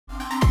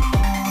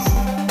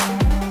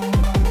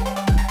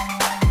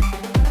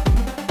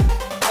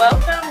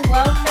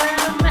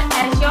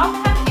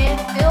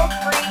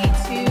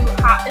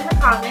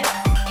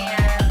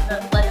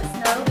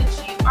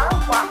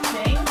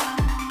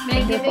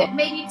give it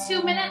maybe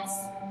 2 minutes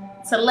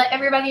to let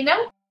everybody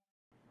know.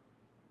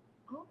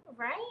 All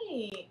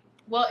right.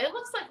 Well, it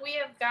looks like we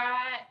have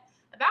got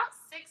about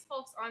 6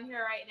 folks on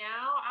here right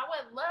now. I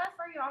would love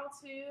for y'all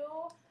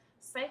to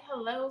say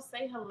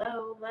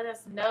hello, let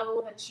us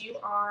know that you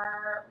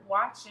are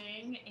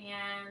watching,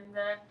 and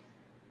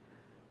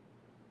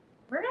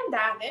we're going to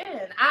dive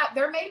in.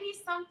 There may be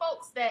some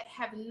folks that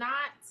have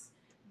not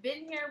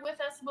been here with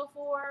us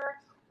before,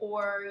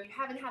 or you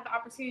haven't had the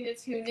opportunity to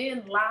tune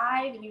in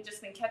live and you've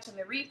just been catching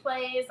the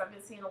replays. I've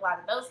been seeing a lot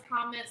of those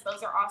comments.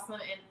 Those are awesome,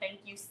 and thank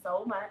you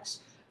so much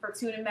for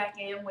tuning back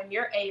in when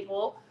you're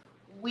able.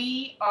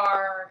 We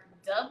are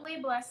doubly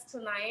blessed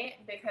tonight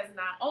because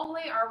not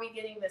only are we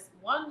getting this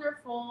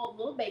wonderful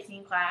little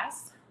baking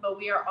class, but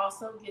we are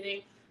also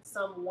getting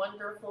some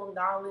wonderful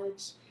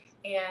knowledge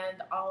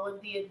and all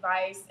of the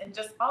advice and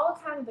just all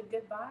kind of the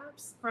good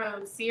vibes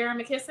from Sierra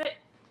McKissick.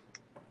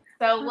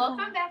 So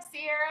welcome back,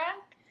 Sierra.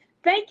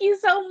 Thank you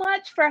so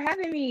much for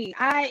having me.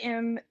 I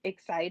am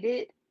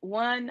excited.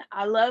 One,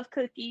 I love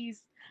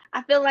cookies.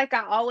 I feel like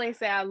I always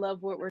say I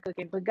love what we're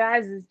cooking, but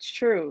guys, it's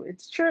true.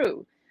 It's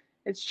true.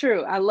 It's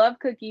true. I love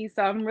cookies,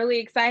 so I'm really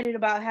excited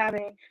about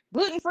having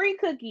gluten-free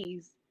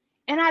cookies.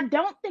 And I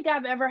don't think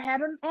I've ever had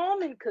an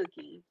almond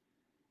cookie.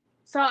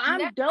 So I'm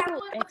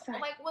double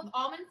excited. Like with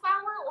almond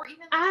flour or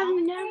even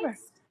I've never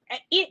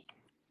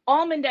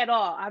almond at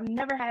all. I've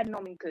never had an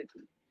almond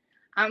cookie.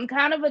 I'm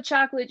kind of a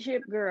chocolate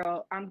chip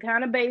girl. I'm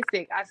kind of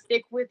basic. I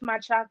stick with my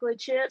chocolate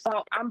chips.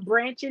 So I'm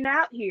branching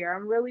out here.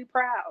 I'm really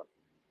proud.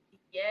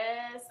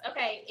 Yes.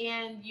 Okay.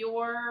 And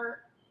your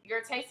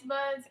taste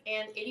buds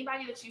and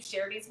anybody that you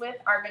share these with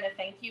are going to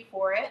thank you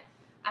for it.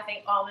 I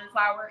think almond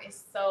flour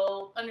is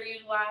so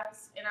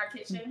underutilized in our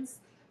kitchens.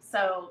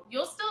 So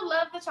you'll still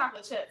love the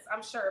chocolate chips,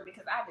 I'm sure,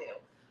 because I do.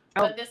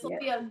 But this will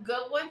be a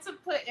good one to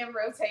put in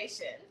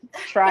rotation.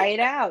 Try it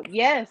out.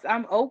 Yes,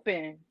 I'm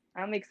open.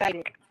 I'm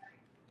excited.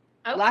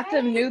 Okay. Lots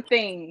of new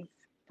things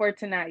for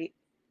tonight.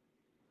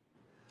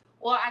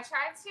 Well, I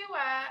tried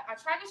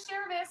to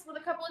share this with a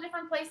couple of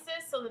different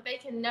places so that they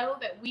can know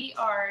that we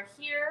are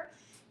here.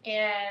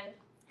 And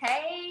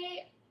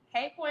hey,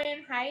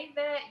 Quinn, hi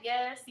Yvette.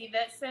 Yes,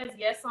 Yvette says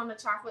yes on the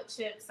chocolate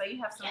chip. So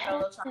you have some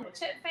fellow chocolate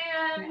chip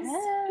fans.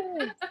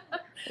 Yes.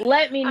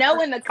 Let me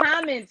know in the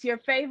comments your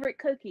favorite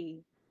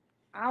cookie.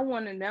 I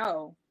want to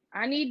know.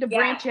 I need to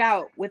branch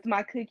out with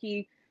my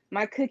cookie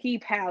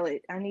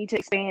palette. I need to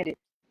expand it.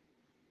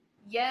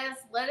 Yes,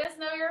 let us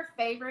know your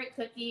favorite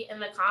cookie in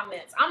the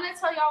comments. I'm going to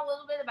tell y'all a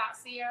little bit about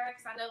Sierra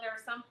because I know there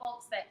are some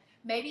folks that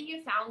maybe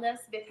you found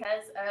us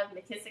because of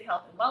McKissick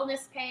Health and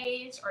Wellness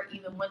page or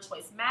even One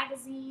Choice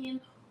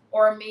Magazine,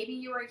 or maybe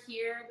you are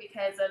here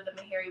because of the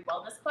Meharry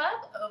Wellness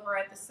Club over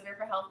at the Center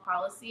for Health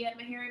Policy at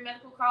Meharry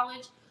Medical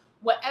College.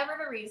 Whatever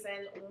the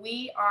reason,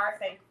 we are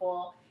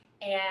thankful,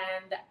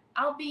 and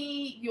I'll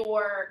be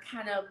your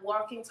kind of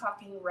walking,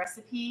 talking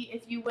recipe,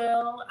 if you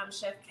will. I'm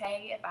Chef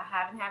K, if I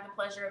haven't had the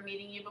pleasure of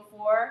meeting you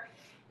before.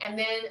 And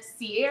then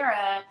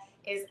Sierra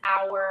is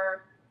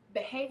our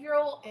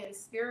behavioral and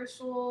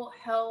spiritual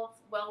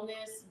health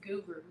wellness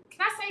guru.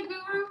 Can I say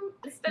guru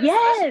instead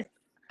of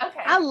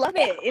Okay. I love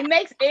it. It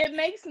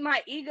makes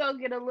my ego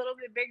get a little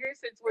bit bigger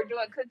since we're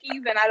doing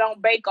cookies and I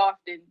don't bake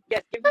often.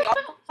 Yes, give me all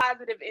the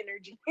positive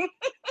energy.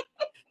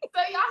 So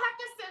y'all have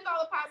to send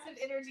all the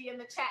positive energy in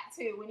the chat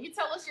too. When you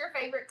tell us your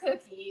favorite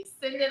cookie,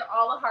 send in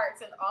all the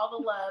hearts and all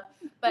the love.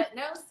 But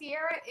no,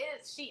 Sierra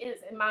she is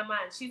in my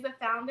mind. She's the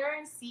founder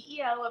and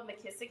CEO of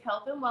McKissick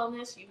Health and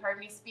Wellness. You've heard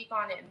me speak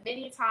on it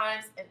many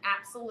times. An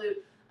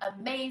absolute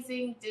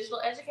amazing digital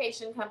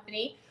education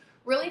company,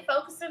 really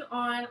focusing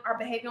on our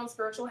behavioral and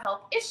spiritual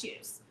health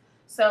issues.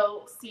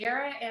 So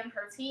Sierra and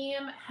her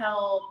team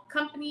help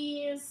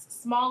companies,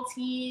 small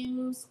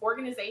teams,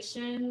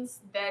 organizations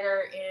that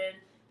are in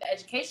the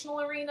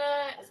educational arena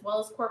as well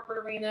as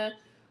corporate arena,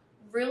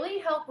 really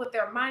help with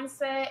their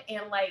mindset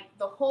and like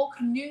the whole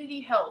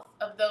community health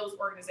of those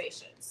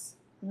organizations.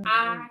 Mm-hmm.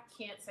 I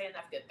can't say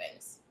enough good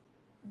things.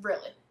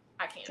 Really,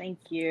 I can't. Thank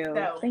you.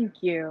 So,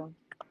 thank you.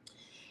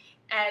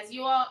 As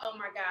you all, oh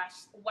my gosh,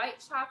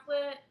 white chunk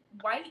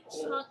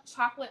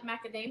chocolate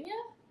macadamia.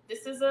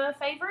 This is a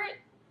favorite.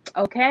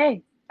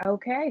 Okay.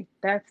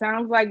 That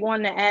sounds like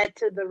one to add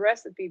to the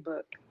recipe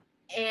book.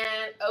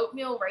 And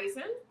oatmeal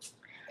raisin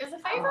is a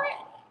favorite.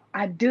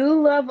 I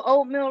do love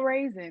oatmeal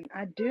raisin.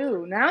 I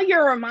do. Now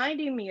you're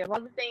reminding me of all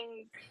the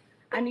things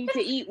I need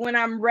to eat when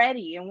I'm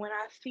ready and when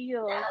I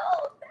feel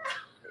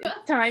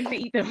it's time to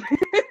eat them.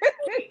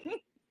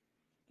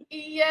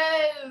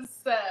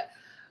 Yes.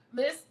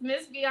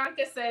 Miss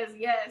Bianca says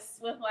yes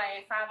with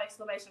like 5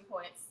 exclamation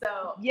points.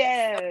 So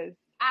yes.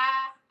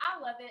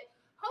 I love it.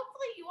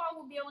 Hopefully you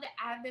all will be able to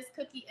add this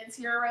cookie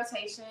into your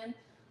rotation.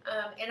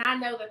 And I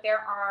know that there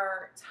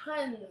are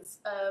tons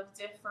of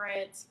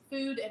different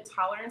food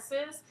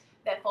intolerances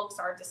that folks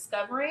are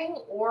discovering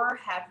or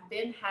have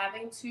been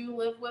having to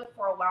live with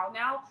for a while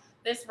now.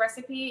 This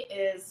recipe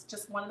is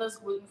just one of those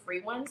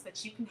gluten-free ones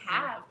that you can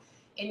have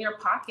in your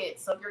pocket.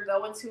 So if you're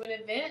going to an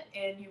event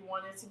and you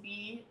want it to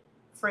be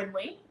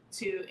friendly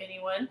to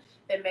anyone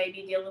that may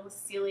be dealing with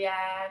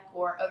celiac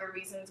or other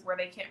reasons where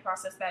they can't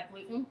process that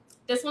gluten.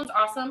 This one's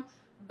awesome,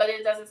 but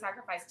it doesn't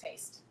sacrifice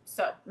taste.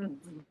 So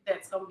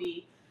that's going to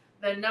be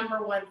the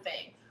number one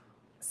thing.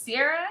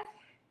 Sierra,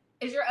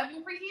 is your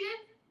oven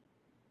preheated?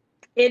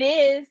 It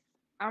is.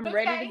 I'm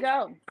ready to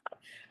go.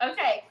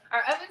 Okay,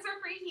 our ovens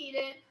are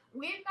preheated.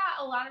 We've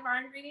got a lot of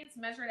our ingredients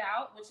measured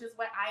out, which is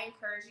what I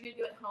encourage you to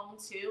do at home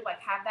too. Like,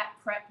 have that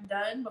prep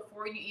done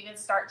before you even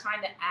start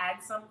trying to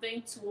add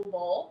something to a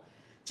bowl.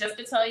 Just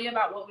to tell you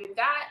about what we've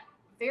got,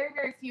 very,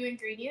 very few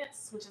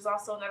ingredients, which is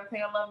also another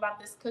thing I love about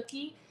this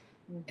cookie.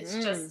 It's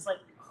just like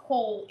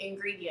whole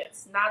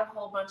ingredients, not a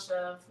whole bunch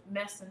of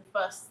mess and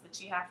fuss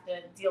that you have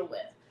to deal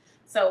with.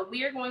 So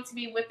we are going to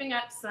be whipping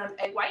up some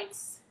egg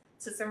whites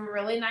to some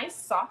really nice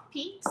soft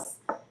peaks.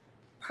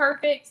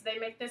 Perfect. They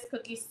make this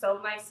cookie so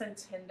nice and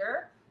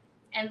tender.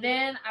 And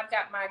then I've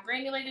got my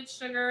granulated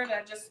sugar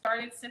that I just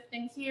started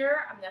sifting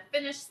here. I'm going to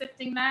finish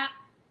sifting that.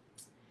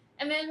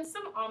 And then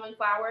some almond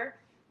flour.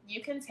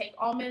 You can take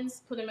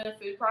almonds, put them in a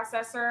food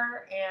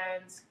processor,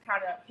 and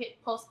kind of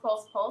hit pulse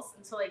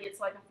until they get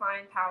to like a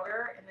fine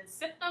powder, and then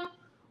sift them.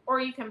 Or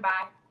you can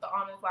buy the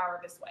almond flour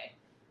this way.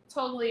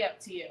 Totally up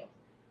to you.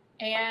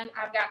 And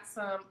I've got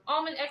some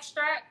almond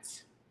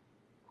extract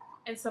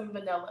and some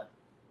vanilla.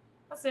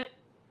 That's it.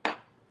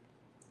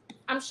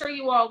 I'm sure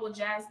you all will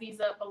jazz these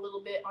up a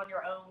little bit on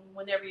your own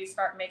whenever you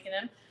start making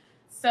them.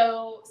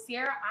 So,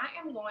 Sierra, I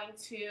am going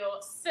to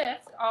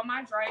sift all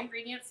my dry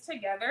ingredients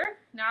together.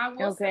 Now, I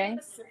will say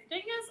the sifting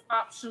is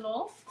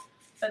optional,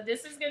 but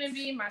this is going to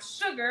be my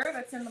sugar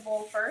that's in the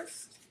bowl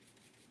first.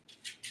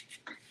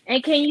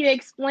 And can you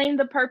explain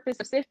the purpose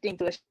of sifting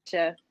to a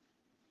chef?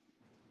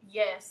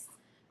 Yes,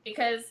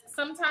 because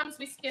sometimes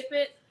we skip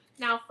it.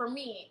 Now, for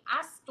me,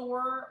 I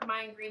store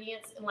my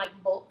ingredients in like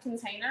bulk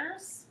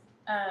containers,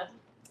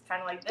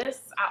 kind of like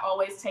this. I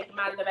always take them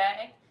out of the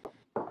bag.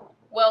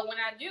 Well, when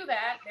I do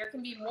that, there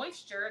can be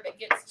moisture that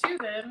gets to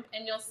them,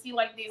 and you'll see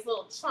like these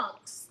little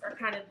chunks or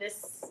kind of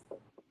this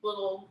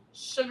little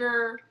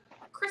sugar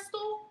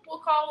crystal, we'll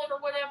call it,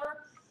 or whatever.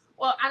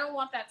 Well, I don't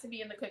want that to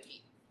be in the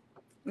cookie.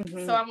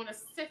 So I'm going to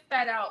sift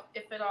that out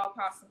if at all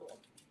possible.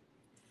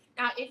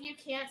 Now, if you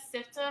can't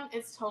sift them,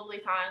 it's totally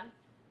fine.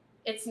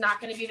 It's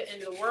not going to be the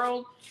end of the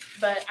world,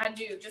 but I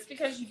do. Just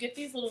because you get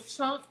these little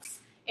chunks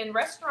in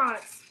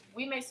restaurants,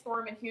 we may store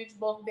them in huge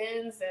bulk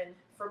bins, and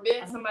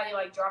forbid somebody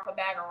like drop a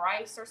bag of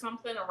rice or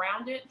something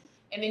around it,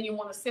 and then you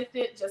want to sift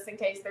it just in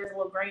case there's a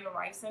little grain of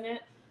rice in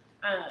it.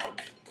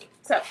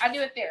 So I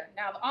do it there.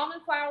 Now, the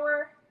almond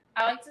flour,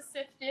 I like to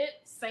sift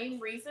it, same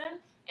reason.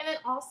 And then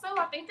also,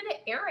 I think that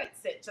it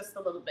aerates it just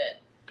a little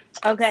bit.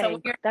 Okay,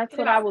 so that's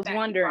what I was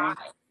wondering.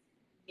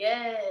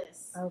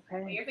 Yes.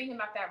 Okay. When you're thinking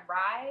about that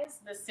rise,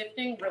 the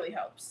sifting really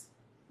helps.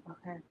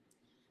 Okay.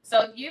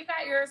 So if you've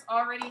got yours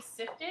already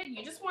sifted,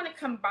 you just want to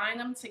combine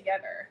them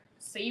together.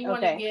 So you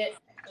want to get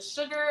the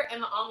sugar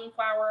and the almond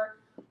flour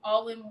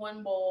all in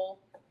one bowl,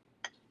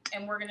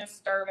 and we're going to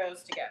stir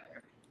those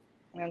together.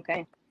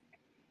 Okay.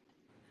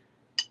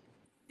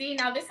 See,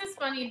 now this is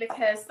funny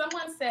because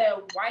someone said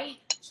white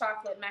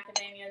chocolate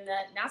macadamia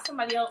nut. Now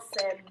somebody else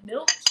said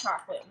milk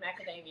chocolate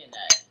macadamia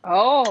nut.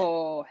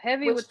 Oh,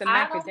 heavy with the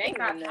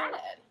macadamia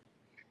nut.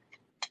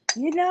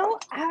 You know,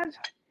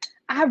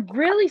 I've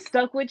really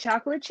stuck with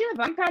chocolate chip.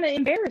 I'm kind of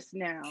embarrassed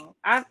now.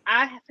 I've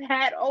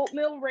had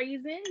oatmeal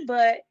raisin,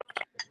 but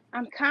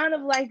I'm kind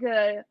of like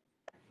a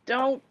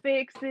don't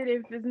fix it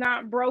if it's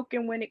not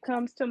broken when it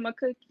comes to my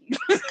cookies.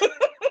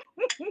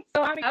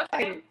 So I'm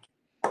excited.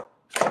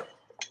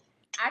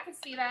 I can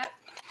see that.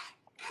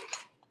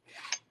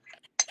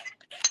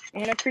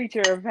 And a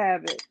creature of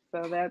habit.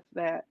 So that's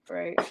that,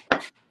 right?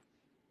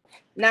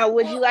 Now,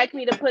 would you like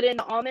me to put in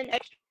the almond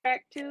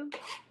extract too?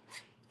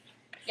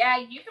 Yeah,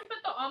 you can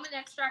put the almond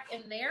extract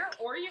in there,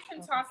 or you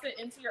can toss it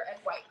into your egg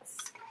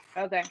whites.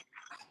 Okay.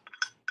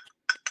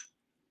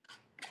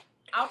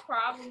 I'll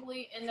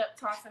probably end up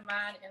tossing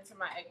mine into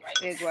my egg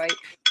whites. Egg whites.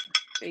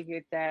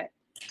 Figured that.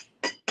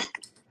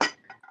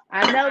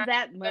 I know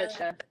that much.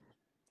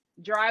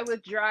 Dry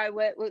with dry,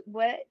 wet with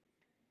wet.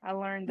 I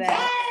learned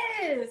that.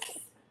 Yes!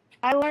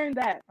 I learned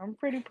that. I'm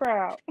pretty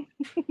proud.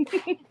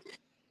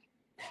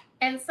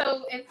 And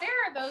so if there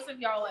are those of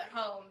y'all at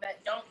home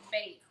that don't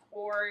bake,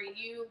 or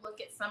you look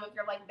at some of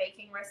your like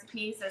baking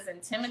recipes as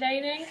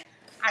intimidating,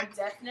 I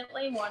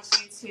definitely want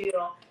you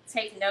to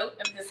take note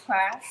of this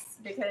class,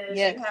 because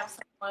you have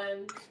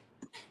someone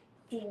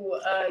who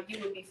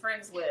you would be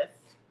friends with.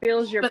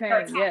 Feels your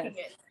pain, yes.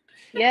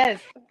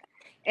 Yes.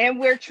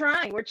 And we're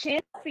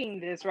championing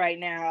this right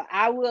now.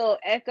 I will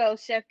echo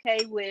Chef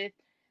K with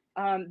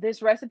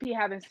this recipe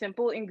having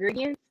simple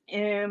ingredients,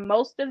 and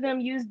most of them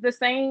use the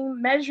same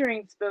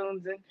measuring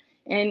spoons,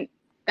 and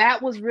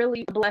that was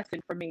really a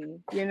blessing for me.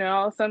 You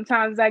know,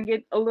 sometimes I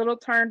get a little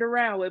turned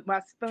around with my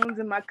spoons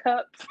and my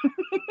cups.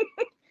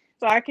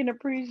 So I can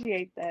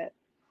appreciate that.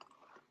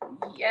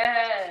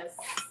 Yes.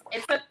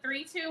 It's a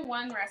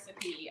 3-2-1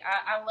 recipe.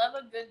 I love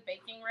a good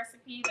baking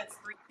recipe that's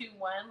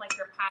 3-2-1, like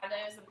your pie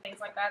doughs and things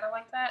like that are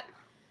like that.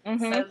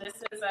 So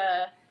this is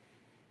a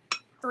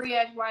 3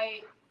 egg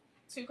white,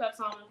 2 cups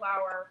almond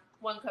flour,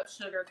 1 cup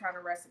sugar kind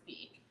of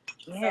recipe.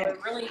 Yeah. So it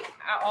really,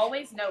 I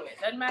always know it.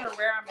 Doesn't matter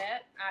where I'm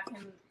at, I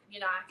can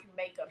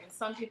make them. And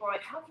some people are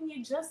like, how can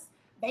you just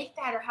bake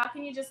that, or how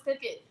can you just cook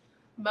it?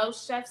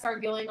 Most chefs are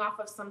going off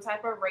of some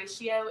type of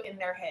ratio in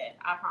their head,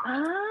 I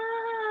promise.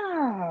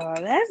 Ah,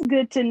 that's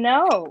good to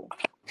know.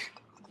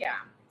 Yeah.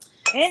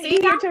 And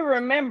easier to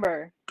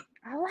remember.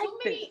 I like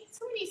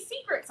too many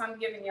secrets I'm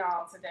giving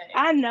y'all today.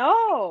 I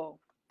know.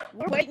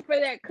 We're waiting for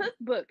that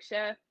cookbook,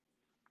 chef.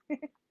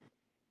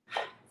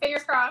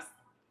 Fingers crossed.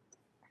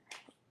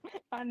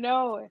 I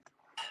know it.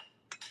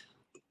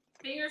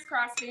 Fingers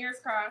crossed, fingers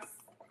crossed.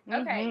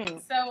 Okay,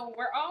 so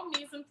we're all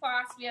mise en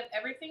place. We have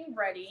everything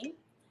ready.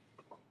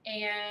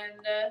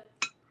 And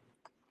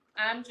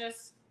I'm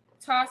just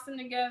tossing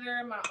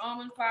together my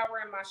almond flour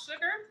and my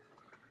sugar.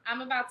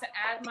 I'm about to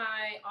add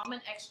my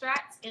almond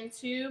extract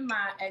into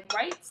my egg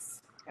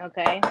whites.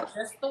 Okay.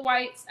 Just the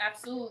whites,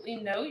 absolutely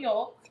no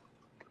yolk.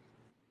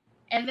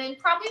 And then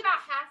probably about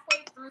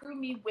halfway through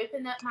me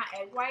whipping up my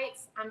egg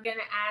whites, I'm going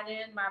to add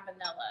in my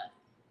vanilla.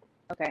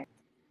 Okay.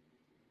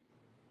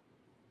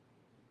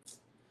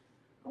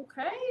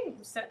 Okay,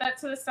 set that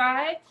to the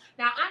side.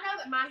 Now, I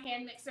know that my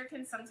hand mixer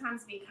can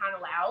sometimes be kind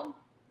of loud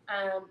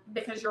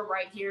because you're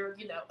right here,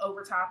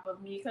 over top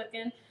of me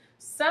cooking.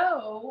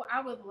 So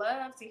I would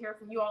love to hear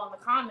from you all in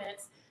the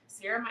comments.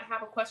 Sierra might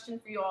have a question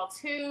for you all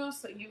too,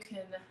 so you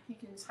can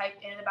type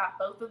in about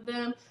both of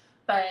them.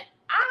 But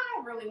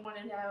I really want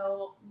to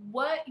know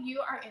what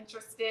you are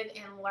interested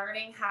in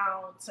learning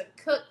how to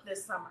cook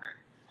this summer.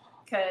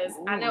 Because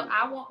I know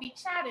I won't be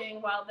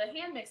chatting while the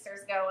hand mixer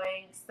is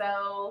going.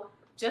 So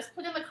just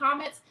put in the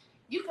comments.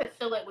 You could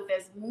fill it with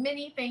as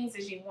many things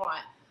as you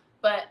want.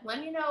 But let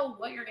me know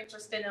what you're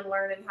interested in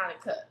learning how to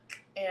cook.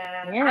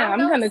 And yeah, I'm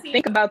going to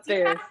think about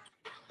this.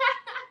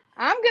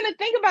 I'm going to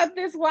think about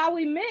this while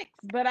we mix.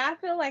 But I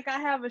feel like I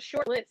have a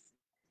short list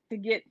to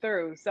get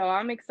through. So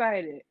I'm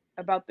excited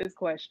about this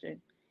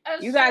question.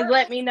 You guys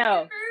let me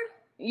know.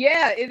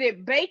 Yeah, is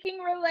it baking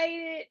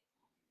related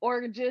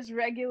or just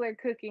regular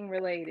cooking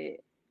related?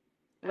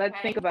 Let's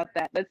think about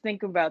that.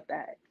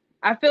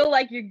 I feel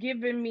like you're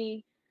giving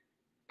me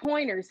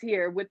pointers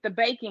here with the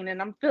baking,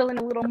 and I'm feeling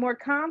a little more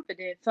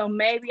confident. So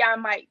maybe I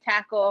might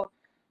tackle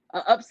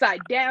an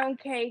upside down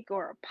cake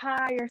or a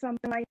pie or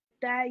something like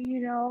that,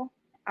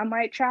 I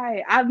might try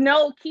it. I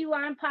know key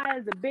lime pie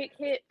is a big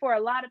hit for a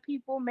lot of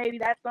people. Maybe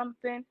that's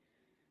something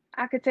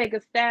I could take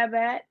a stab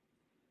at.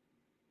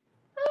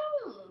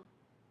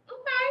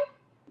 Okay.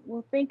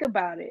 We'll think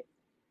about it.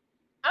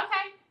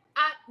 Okay.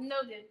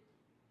 Noted.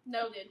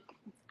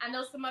 I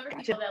know some other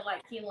people that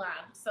like key lime.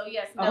 So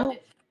yes,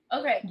 noted.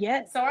 Okay.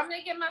 Yes. So I'm going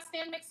to get my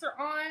stand mixer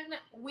on.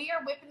 We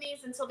are whipping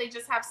these until they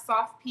just have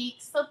soft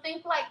peaks. So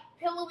think like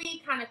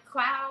pillowy kind of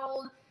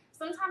cloud.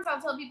 Sometimes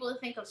I'll tell people to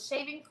think of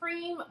shaving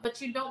cream, but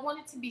you don't want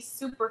it to be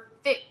super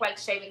thick like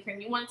shaving cream.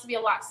 You want it to be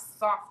a lot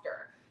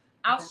softer.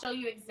 I'll show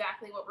you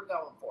exactly what we're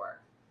going for.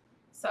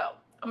 So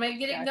I'm going to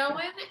get it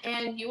going,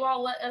 and you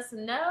all let us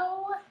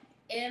know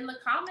in the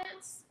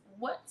comments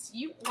what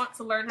you want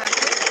to learn how to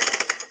cook.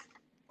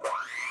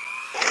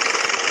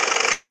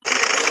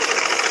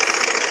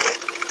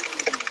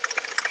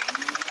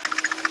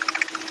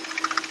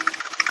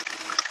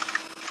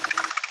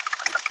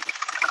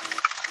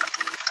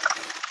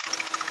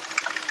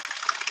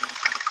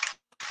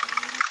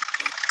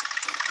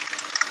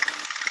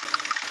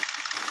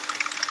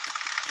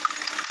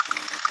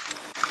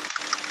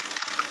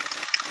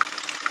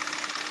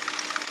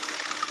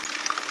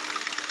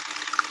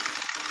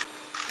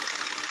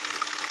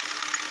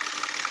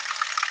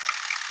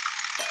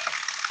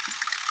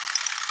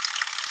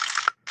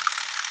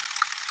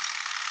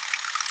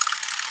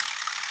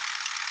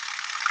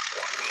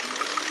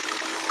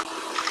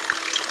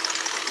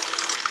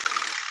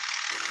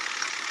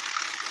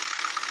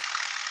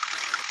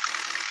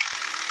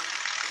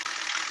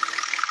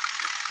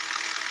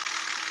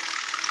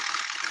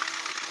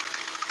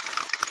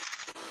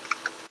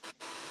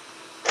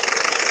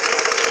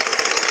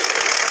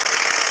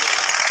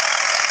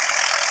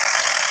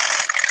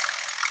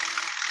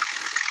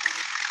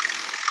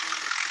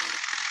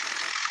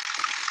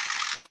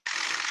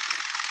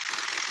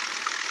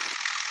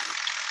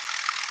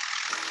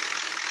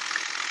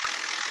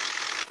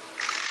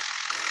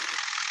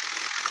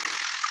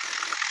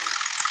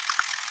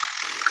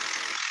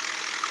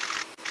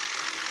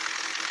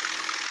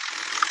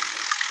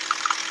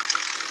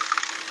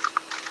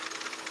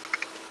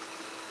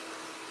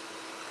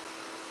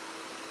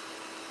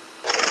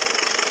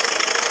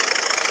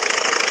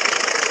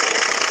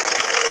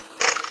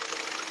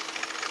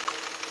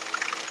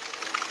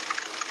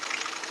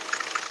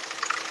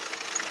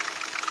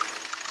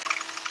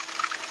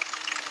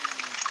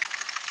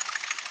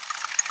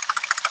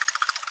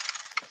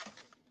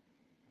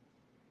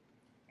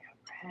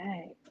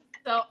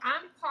 So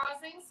I'm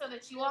pausing so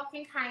that you all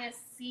can kind of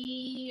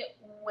see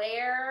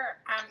where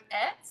I'm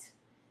at.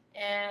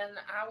 And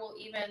I will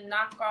even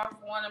knock off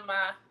one of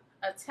my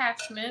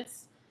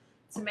attachments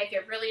to make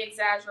it really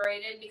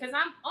exaggerated, because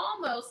I'm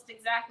almost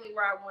exactly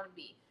where I want to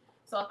be.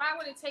 So if I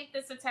were to take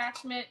this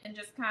attachment and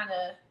just kind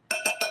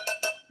of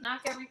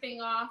knock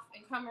everything off,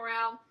 and come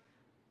around.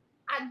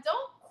 I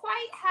don't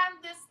quite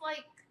have this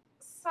like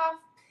soft,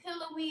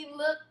 pillowy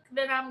look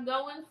that I'm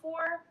going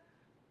for,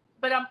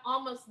 but I'm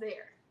almost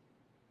there.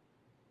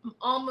 I'm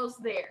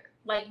almost there.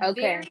 Like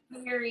Okay. very,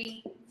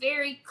 very,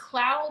 very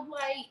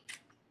cloud-like,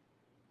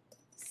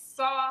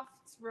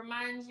 soft,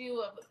 reminds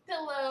you of a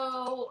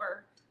pillow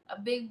or a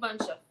big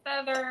bunch of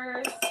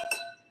feathers.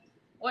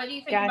 What do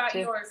you think about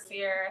yours,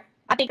 Sierra?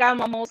 I think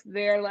I'm almost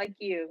there like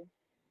you.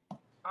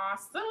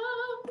 Awesome.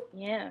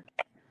 Yeah.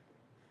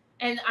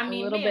 And I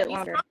mean, a little bit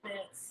longer.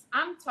 Comments,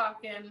 I'm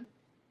talking.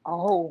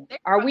 Oh,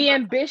 are we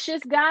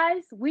ambitious,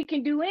 guys? We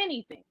can do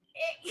anything.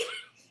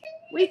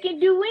 We can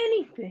do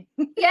anything.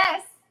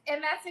 Yes,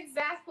 and that's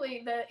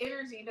exactly the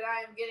energy that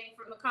I am getting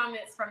from the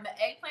comments, from the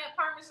eggplant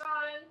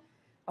parmesan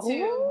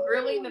to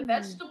grilling the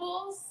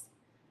vegetables.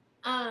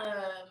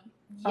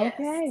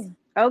 Yes.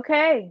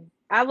 Okay.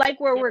 I like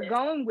where we're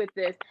going with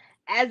this.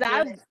 As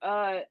I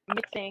was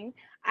mixing,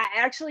 I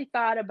actually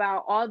thought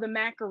about all the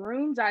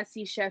macaroons I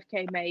see Chef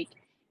K make,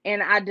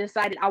 and I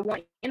decided I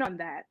want in on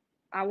that.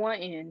 I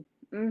want in.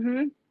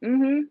 Okay.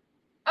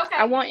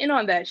 I want in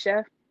on that,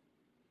 Chef.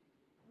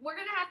 We're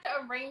gonna have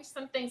to arrange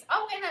some things.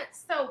 Oh, and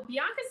so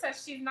Bianca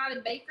says she's not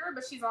a baker,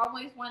 but she's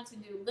always wanted to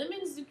do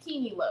lemon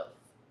zucchini loaf.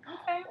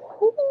 Okay.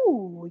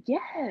 Ooh,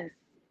 yes.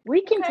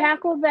 We can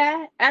tackle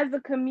that as a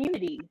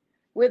community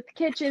with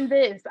Kitchen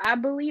This. I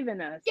believe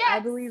in us. Yes. I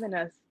believe in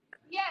us.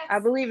 Yes. I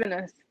believe in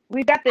us.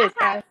 We got this,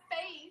 I have guys.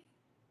 faith.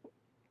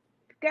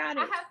 Got it.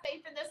 I have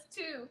faith in this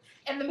too.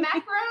 And the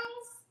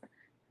macarons,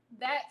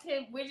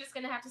 we're just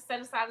gonna have to set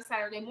aside a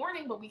Saturday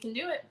morning, but we can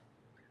do it.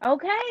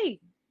 Okay.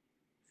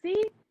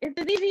 See, it's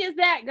as easy as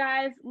that,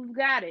 guys. We've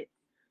got it.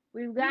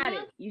 We've got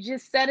it. You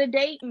just set a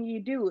date and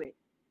you do it.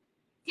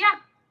 Yeah.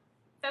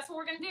 That's what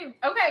we're going to do.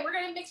 Okay, we're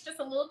going to mix just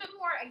a little bit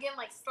more. Again,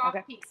 like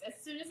soft peaks. As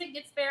soon as it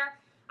gets there,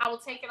 I will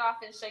take it off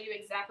and show you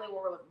exactly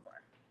what we're looking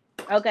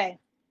for. Okay.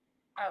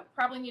 I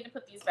probably need to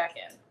put these back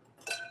in.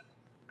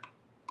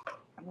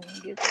 I'm going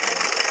to get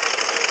some.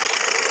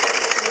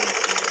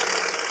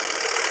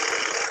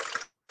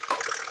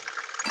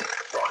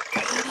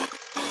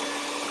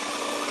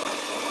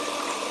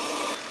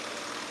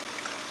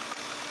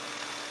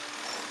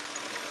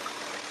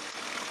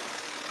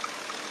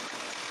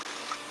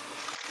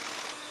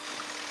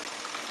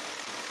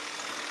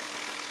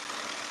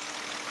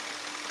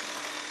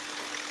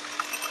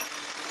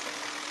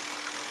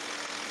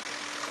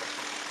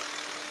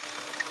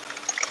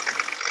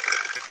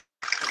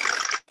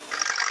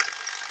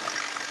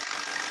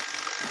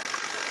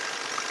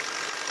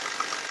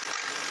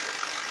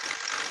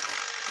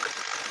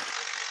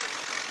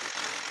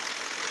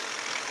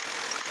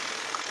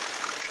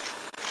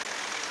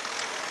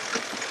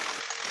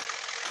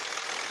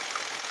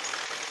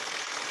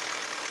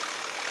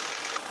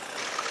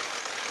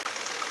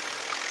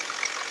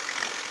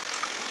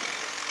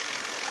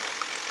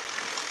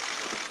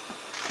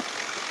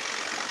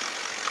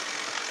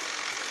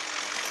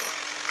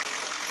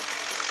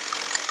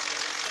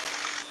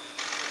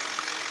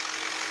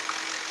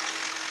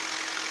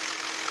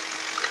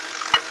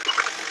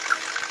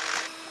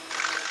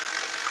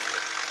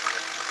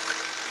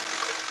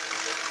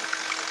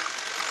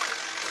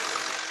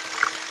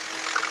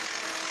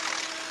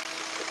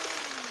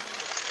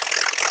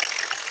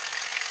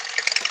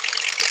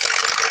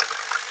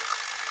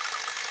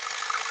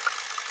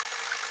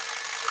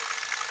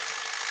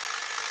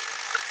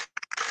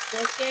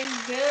 Looking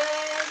good.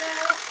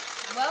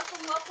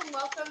 Welcome, welcome,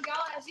 welcome.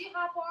 Y'all, as you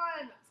hop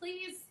on,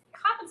 please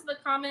hop into the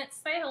comments,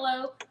 say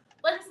hello.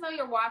 Let us know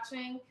you're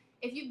watching.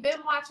 If you've been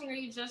watching or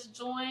you just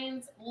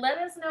joined, let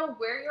us know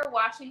where you're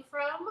watching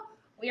from.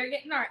 We are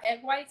getting our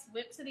egg whites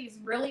whipped to these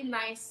really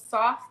nice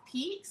soft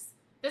peaks.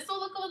 This will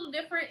look a little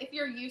different if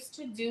you're used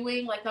to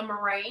doing like a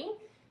meringue.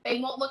 They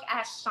won't look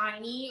as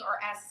shiny or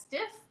as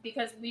stiff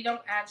because we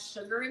don't add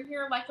sugar in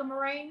here like a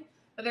meringue,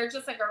 but they're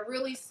just like a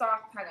really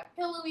soft kind of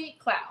pillowy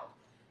cloud.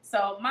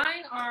 So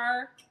mine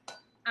are,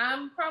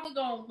 I'm probably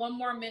going 1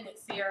 more minute,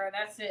 Sierra.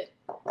 That's it.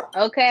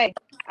 Okay.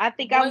 I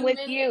think I'm with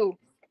you.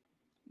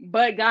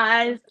 But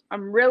guys,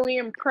 I'm really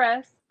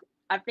impressed.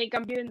 I think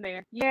I'm getting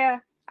there. Yeah,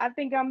 I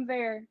think I'm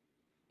there.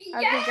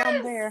 I think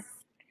I'm there.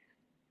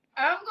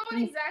 I'm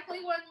going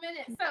exactly 1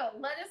 minute. So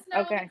let us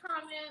know in the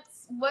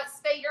comments what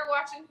state you're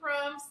watching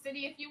from,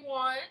 city if you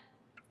want.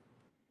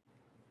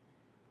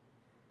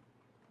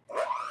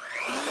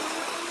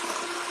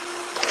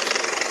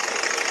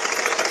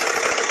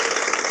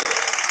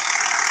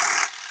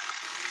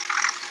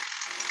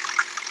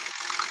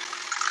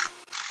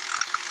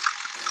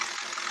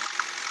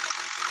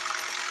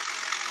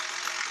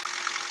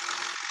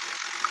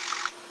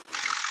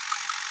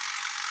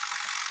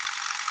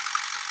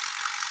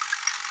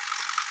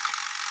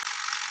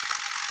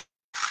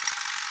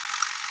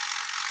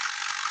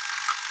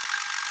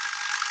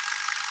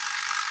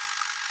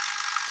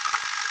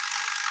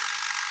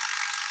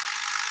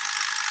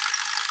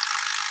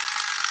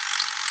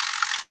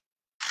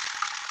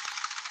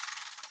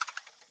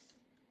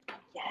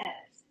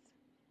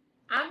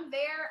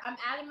 I'm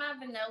adding my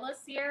vanilla,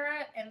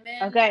 Sierra, and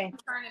then Okay. I'm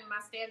turning my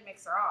stand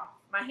mixer off,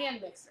 my hand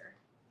mixer.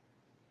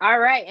 All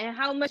right. And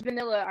how much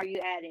vanilla are you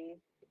adding?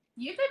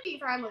 You could be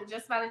fine with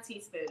just about a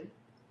teaspoon.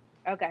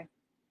 Okay.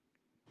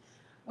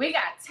 We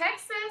got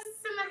Texas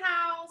in the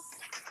house,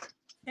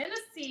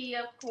 Tennessee,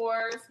 of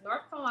course,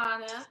 North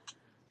Carolina,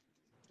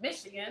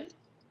 Michigan.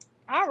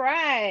 All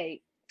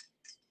right.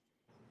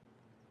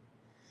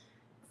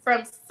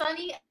 From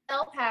sunny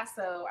El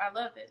Paso. I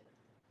love it.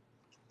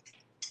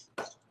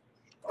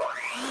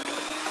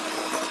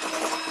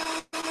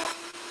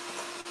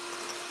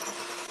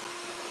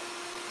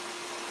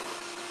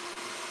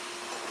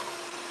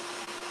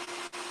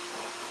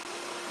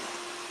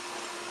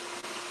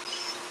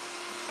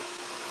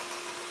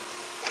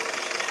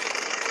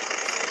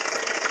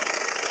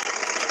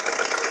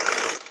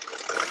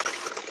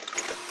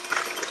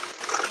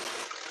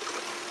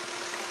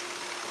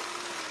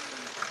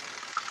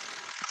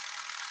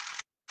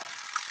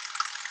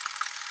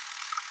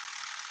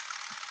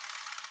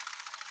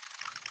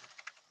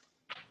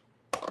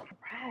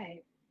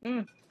 Right.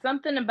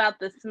 Something about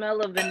the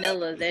smell of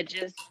vanilla that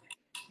just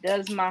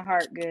does my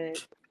heart good.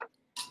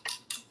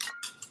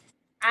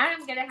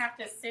 I'm going to have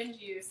to send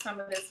you some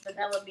of this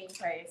vanilla bean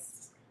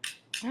paste.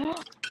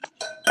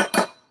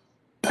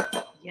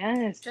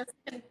 Yes. Just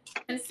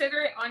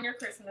consider it on your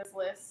Christmas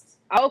list.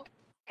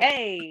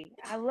 Okay.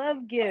 I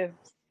love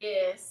gifts.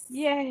 Yes.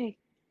 Yay.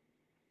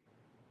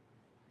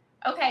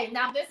 Okay,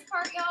 now this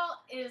part, y'all,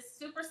 is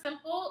super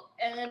simple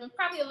and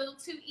probably a little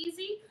too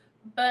easy,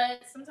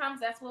 but sometimes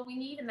that's what we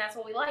need and that's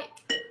what we like.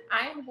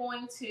 I am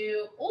going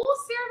to,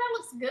 oh, Sarah, that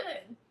looks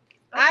good.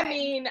 Okay. I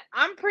mean,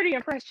 I'm pretty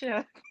impressed.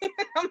 I'm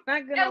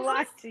not going to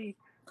lie to you.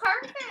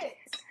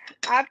 Perfect.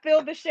 I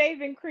feel the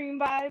shaving cream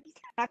vibes.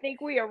 I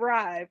think we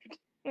arrived.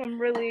 I'm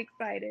really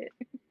excited.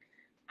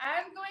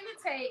 I'm going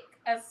to take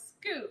a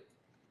scoop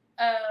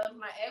of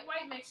my egg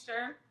white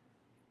mixture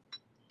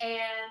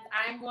and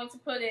I'm going to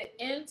put it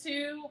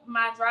into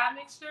my dry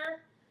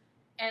mixture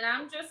and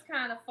I'm just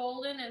kind of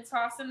folding and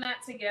tossing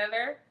that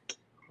together.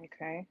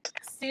 Okay.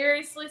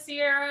 Seriously,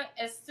 Sierra,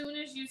 as soon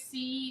as you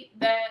see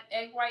that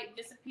egg white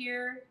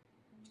disappear,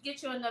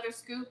 get you another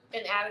scoop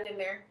and add it in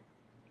there.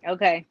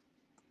 Okay.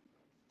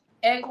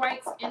 Egg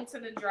whites into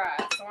the dry.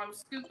 So I'm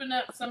scooping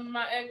up some of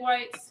my egg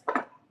whites,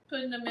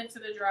 putting them into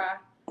the dry.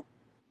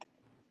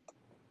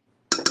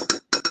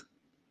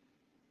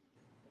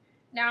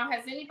 Now,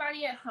 has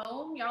anybody at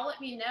home, y'all let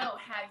me know,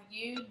 have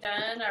you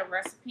done a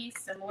recipe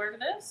similar to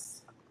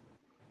this?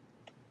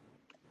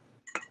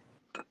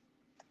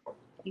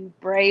 You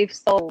brave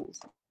souls.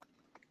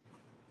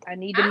 I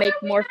need to make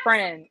more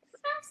friends. We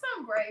have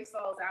some brave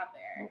souls out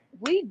there.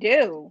 We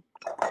do.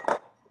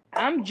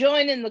 I'm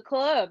joining the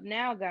club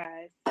now,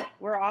 guys.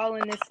 We're all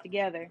in this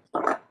together.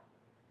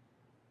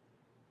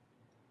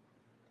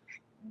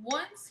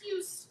 Once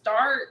you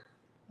start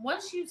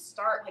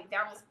like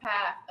down this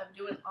path of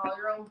doing all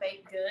your own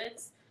baked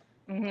goods,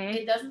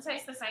 it doesn't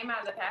taste the same out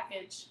of the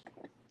package.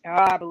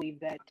 Oh, I believe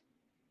that.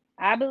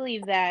 I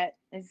believe that.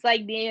 It's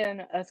like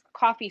being a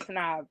coffee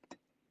snob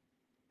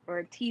or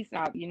a tea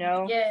snob, you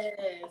know?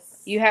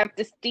 Yes. You have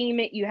to steam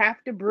it. You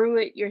have to brew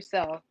it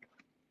yourself.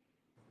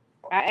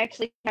 I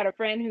actually had a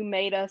friend who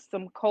made us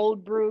some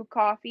cold brew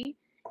coffee,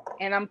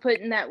 and I'm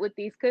putting that with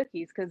these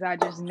cookies because I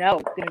just know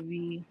it's going to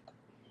be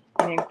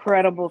an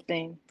incredible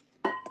thing.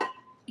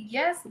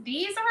 Yes,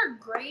 these are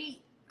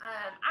great.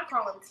 I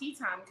call them tea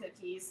time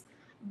cookies,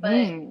 but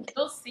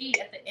you'll see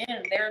at the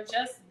end, they're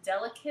just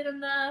delicate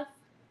enough,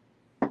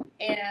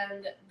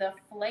 and the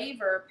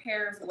flavor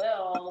pairs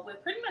well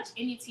with pretty much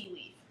any tea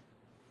leaf.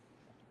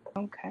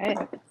 Okay.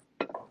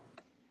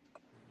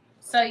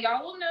 So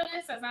y'all will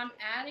notice as I'm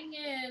adding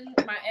in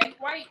my egg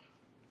white,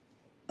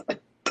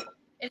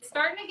 it's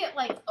starting to get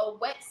like a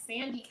wet,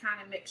 sandy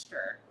kind of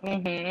mixture.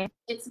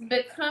 It's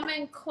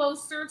becoming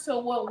closer to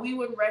what we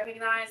would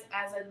recognize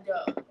as a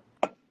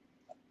dough.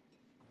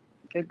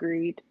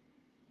 Agreed.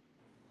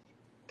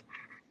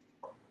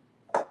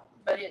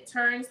 But it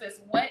turns this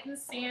wet and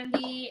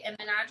sandy, and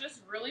then I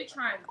just really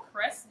try and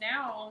press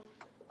down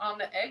on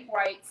the egg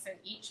whites in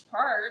each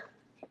part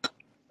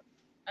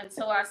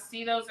until I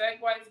see those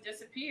egg whites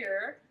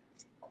disappear.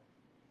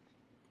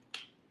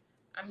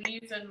 I'm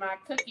using my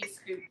cookie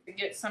scoop to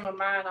get some of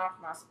mine off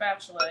my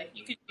spatula.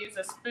 You could use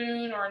a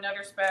spoon or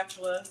another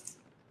spatula.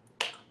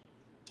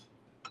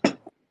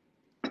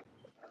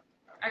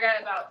 I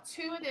got about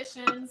 2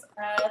 additions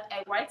of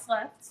egg whites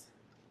left.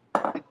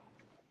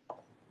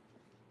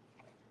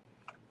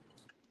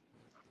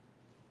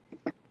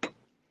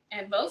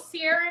 And both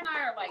Sierra and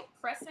I are like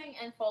pressing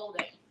and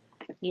folding.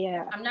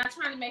 Yeah. I'm not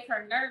trying to make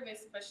her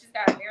nervous, but she's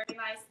got a very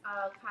nice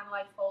kind of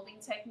like folding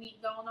technique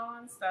going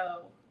on.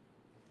 So.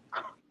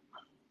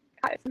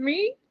 It's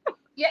me?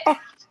 Yeah.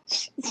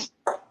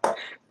 Oh,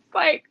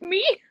 like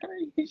me? Are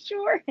you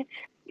sure?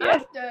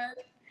 Yes.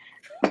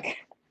 I'm done.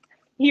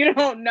 You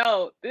don't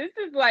know. This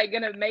is like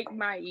gonna make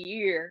my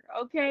year,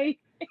 okay?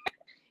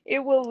 It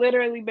will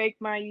literally make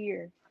my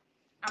year.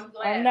 I'm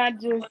glad.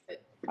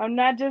 I'm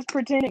not just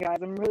pretending, guys.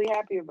 I'm really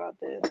happy about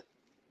this.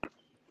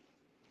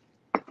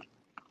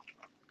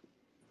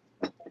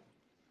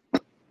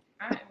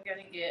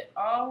 get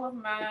all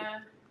my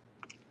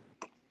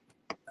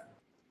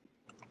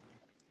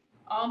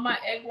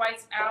egg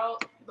whites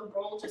out. The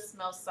bowl just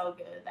smells so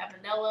good. That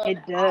vanilla, It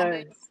that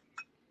almond. does.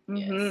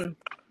 Yes.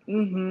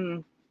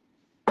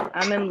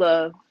 I'm in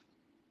love.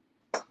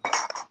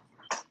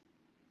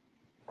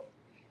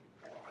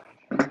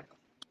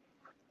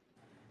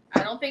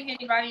 I don't think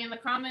anybody in the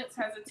comments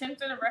has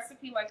attempted a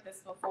recipe like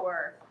this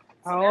before.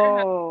 So they're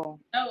going to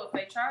know if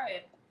they try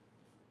it.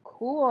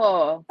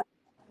 Cool.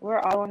 We're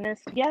all in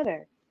this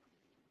together.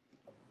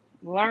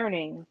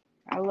 Learning.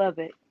 I love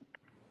it.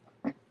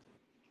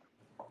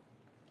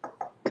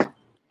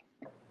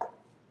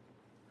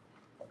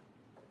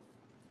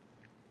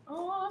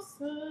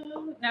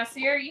 Awesome. Now,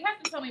 Sierra, you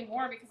have to tell me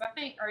more because I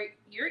think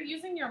you're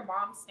using your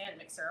mom's stand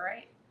mixer,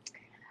 right?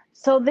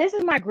 So this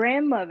is my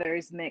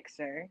grandmother's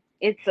mixer.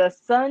 It's a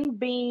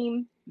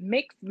Sunbeam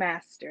Mix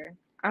Master.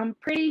 I'm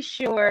pretty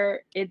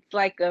sure it's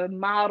like a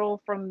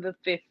model from the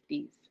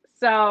 50s.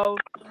 So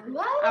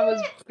I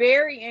was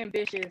very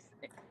ambitious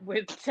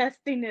with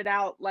testing it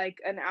out like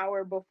an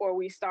hour before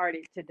we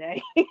started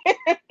today.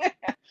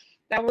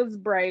 That was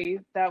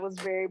brave. That was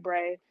very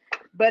brave.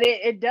 But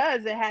it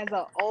has an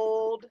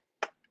old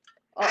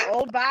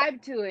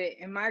vibe to it.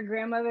 And my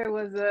grandmother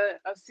was a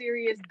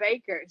serious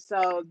baker.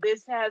 So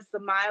this has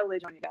some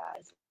mileage on it,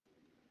 guys.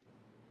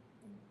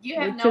 You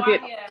have no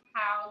idea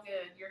how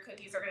good your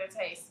cookies are going to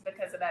taste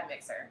because of that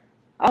mixer.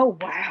 Oh,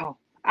 wow.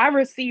 I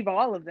receive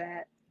all of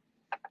that.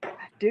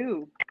 I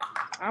do.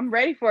 I'm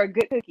ready for a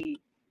good cookie.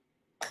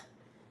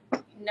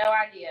 No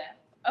idea.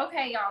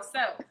 Okay, y'all.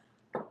 So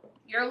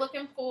you're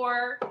looking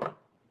for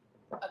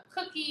a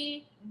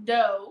cookie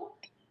dough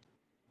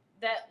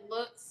that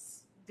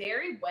looks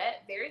very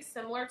wet, very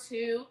similar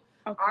to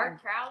our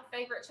crowd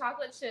favorite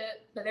chocolate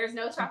chip, but there's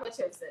no chocolate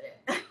chips in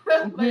it.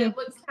 But it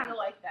looks kind of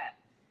like that.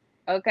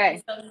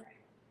 Okay. And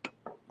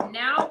so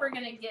now we're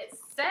going to get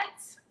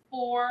set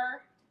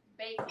for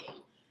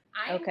baking.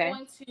 I am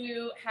going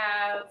to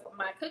have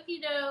my cookie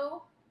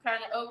dough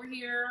kind of over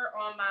here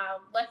on my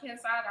left-hand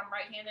side. I'm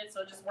right-handed, so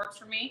it just works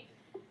for me.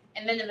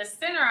 And then in the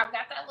center, I've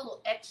got that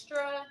little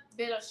extra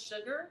bit of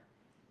sugar.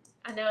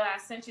 I know I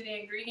sent you the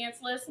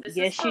ingredients list. This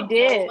is for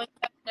rolling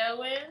that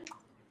dough in.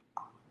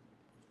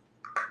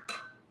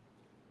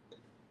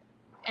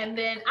 And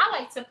then I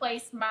like to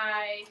place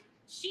my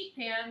sheet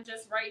pan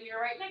just right here,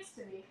 right next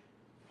to me.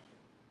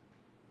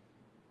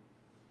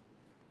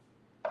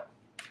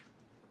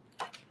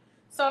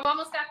 So I've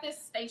almost got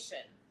this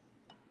station.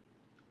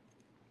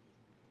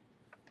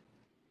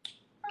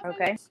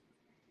 Okay.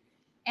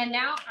 And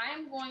now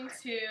I'm going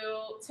to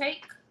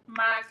take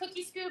my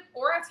cookie scoop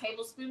or a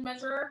tablespoon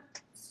measure.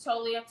 It's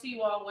totally up to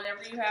you all,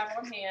 whatever you have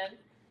on hand.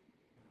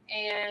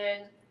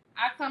 And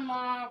I come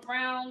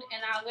around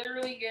and I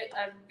literally get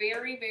a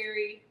very,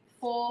 very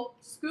full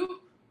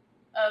scoop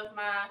of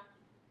my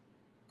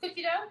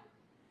cookie dough.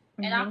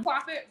 And I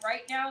plop it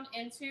right down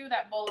into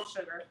that bowl of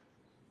sugar.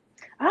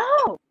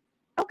 Oh,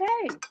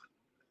 okay.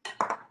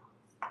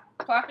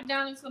 Plop it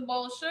down into the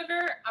bowl of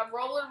sugar. I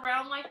roll it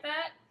around like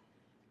that.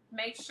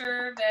 Make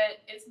sure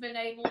that it's been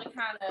able to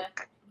kind of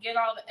get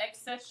all the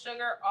excess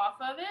sugar off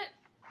of it.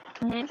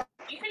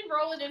 You can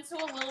roll it into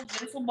a little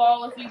gentle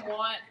ball if you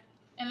want.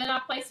 And then I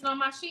place it on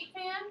my sheet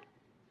pan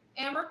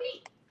and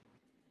repeat.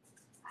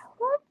 I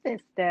love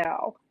this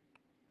dough.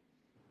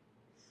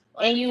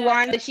 And you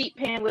line the sheet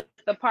pan with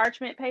the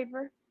parchment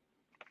paper?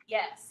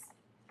 Yes.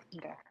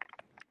 Okay.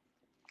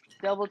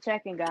 Double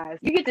checking, guys.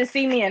 You get to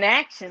see me in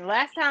action.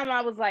 Last time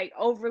I was like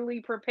overly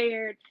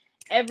prepared.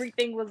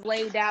 Everything was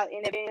laid out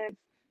in advance.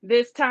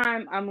 This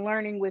time I'm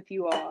learning with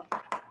you all.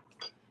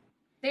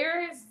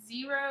 There is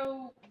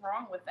zero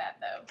wrong with that,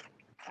 though.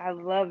 I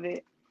love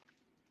it.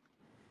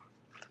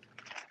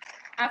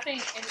 I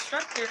think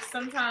instructors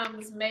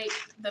sometimes make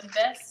the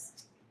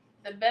best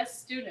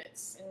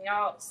students. And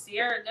y'all,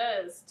 Sierra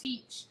does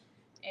teach.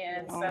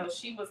 And so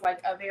she was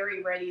like a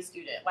very ready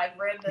student, like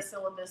read the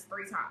syllabus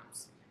 3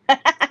 times.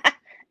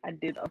 I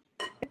did though.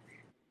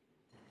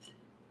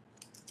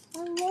 I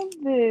love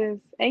this.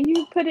 And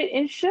you put it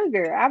in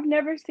sugar. I've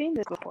never seen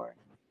this before.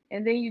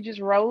 And then you just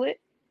roll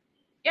it?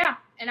 Yeah.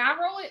 And I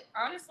roll it,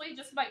 honestly,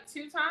 just like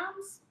 2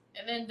 times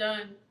and then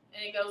done.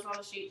 And it goes on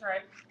the sheet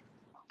tray.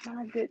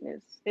 My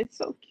goodness. It's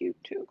so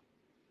cute, too.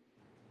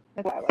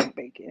 That's why I like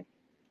baking.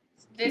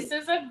 This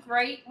is a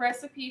great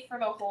recipe for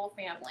the whole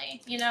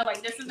family. You know,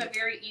 like this is a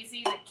very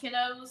easy, the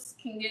kiddos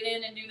can get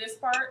in and do this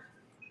part.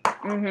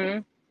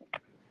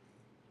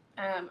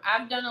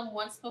 I've done them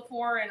once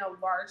before in a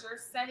larger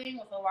setting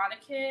with a lot of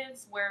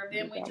kids where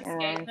then we just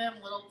gave them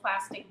little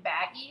plastic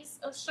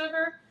baggies of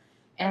sugar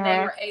and they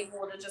were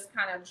able to just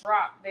kind of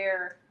drop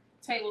their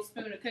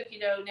tablespoon of cookie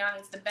dough down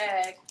into the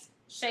bag,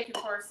 shake it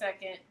for a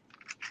second,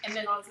 and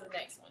then on to the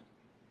next one.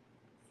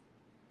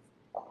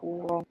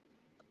 Cool.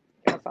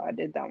 That's how I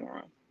did that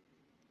one.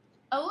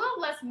 A little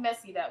less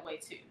messy that way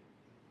too.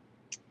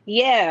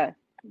 Yeah,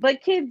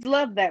 but kids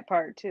love that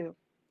part too.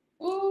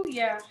 Ooh,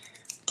 yeah.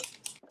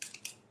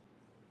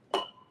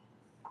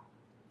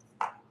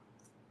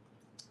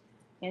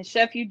 And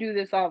Chef, you do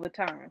this all the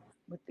time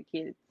with the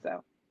kids,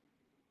 so.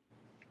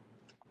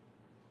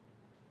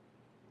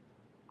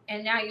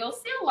 And now you'll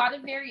see a lot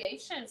of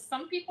variations.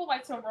 Some people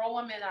like to roll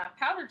them in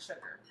powdered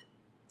sugar.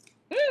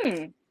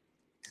 Mm.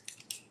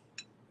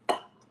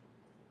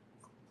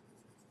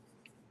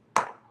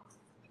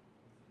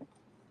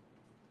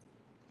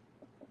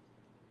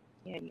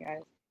 Yeah, you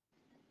guys.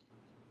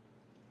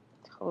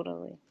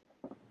 Totally.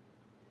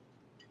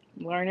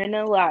 Learning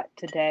a lot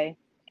today.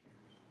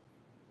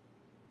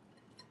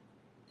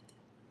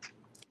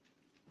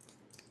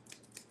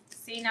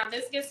 See, now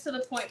this gets to the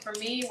point for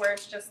me where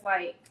it's just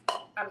like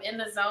I'm in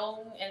the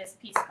zone and it's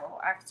peaceful.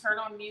 I can turn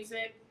on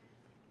music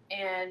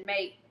and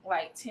make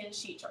like 10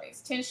 sheet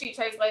trays. 10 sheet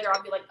trays later,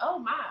 I'll be like, oh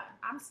my,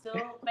 I'm still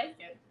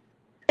baking.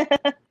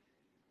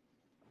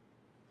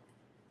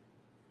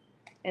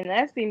 And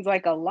that seems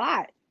like a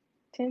lot.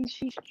 10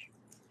 sheets.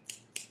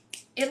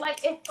 It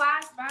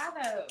flies by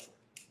though.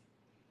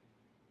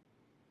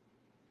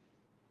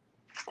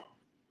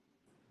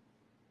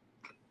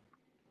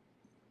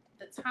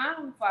 The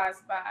time flies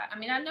by. I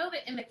mean, I know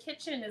that in the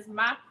kitchen is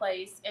my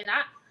place, and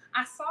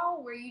I saw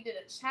where you did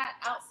a chat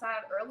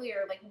outside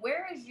earlier. Like,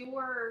 where is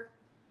your,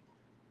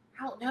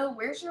 I don't know,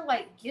 where's your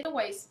like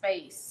getaway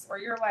space or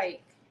your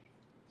like,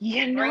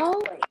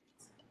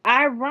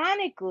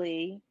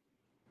 ironically,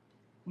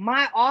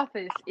 my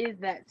office is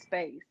that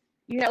space.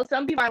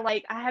 Some people are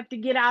like, I have to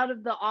get out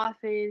of the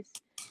office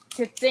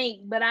to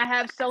think, but I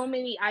have so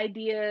many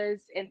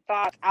ideas and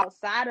thoughts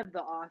outside of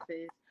the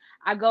office.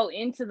 I go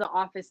into the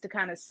office to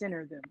kind of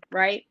center them,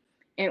 right?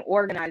 And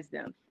organize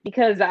them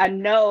because I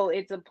know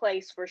it's a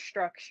place for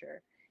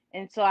structure.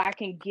 And so I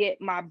can get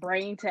my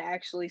brain to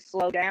actually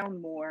slow down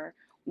more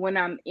when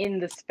I'm in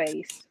the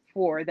space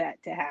for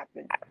that to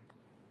happen.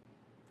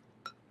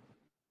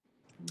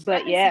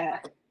 But yeah.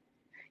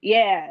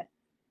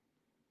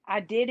 I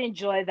did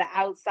enjoy the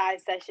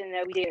outside session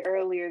that we did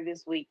earlier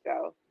this week,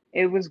 though.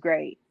 It was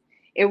great.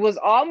 It was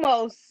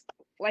almost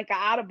like an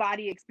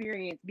out-of-body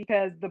experience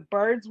because the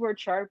birds were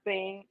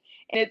chirping,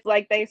 and it's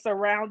like they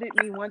surrounded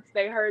me once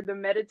they heard the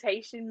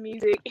meditation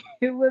music.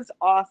 It was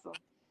awesome.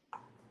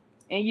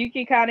 And you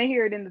can kind of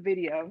hear it in the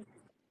video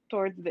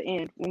towards the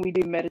end when we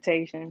do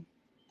meditation.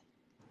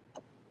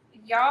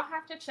 Y'all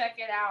have to check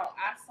it out.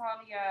 I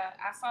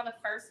saw the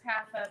first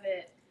half of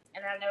it.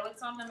 And I know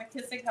it's on the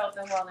McKissick Health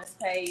and Wellness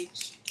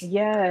page.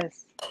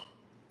 Yes.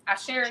 I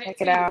shared it too.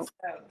 Check it out.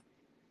 So.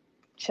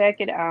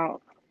 Check it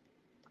out.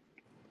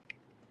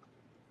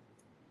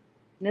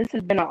 This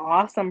has been an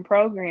awesome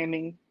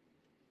programming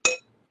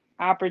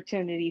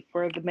opportunity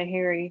for the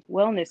Meharry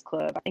Wellness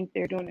Club. I think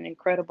they're doing an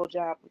incredible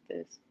job with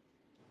this.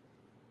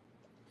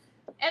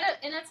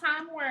 In a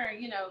time where,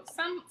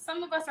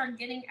 some of us are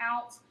getting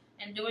out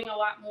and doing a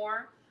lot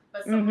more.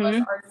 But some of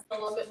us are just a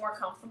little bit more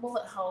comfortable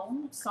at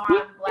home. So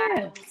I'm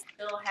glad that we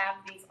still have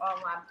these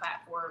online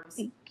platforms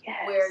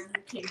where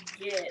you can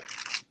get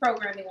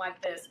programming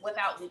like this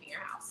without leaving your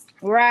house.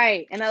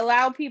 Right. And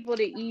allow people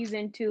to ease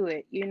into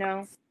it,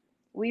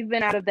 We've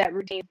been out of that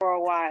routine for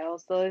a while.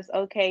 So it's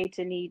okay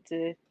to need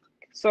to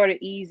sort of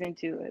ease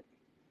into it.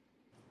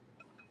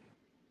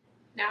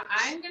 Now,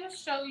 I'm going to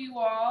show you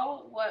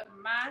all what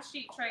my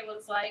sheet tray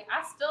looks like.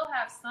 I still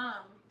have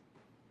some.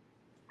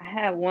 I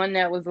had one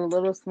that was a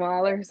little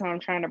smaller, so I'm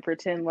trying to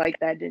pretend like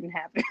that didn't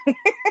happen.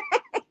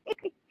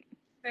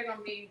 They're going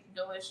to be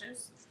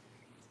delicious.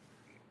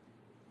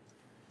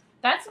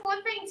 That's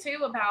one thing,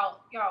 too,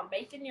 about y'all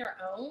making your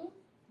own.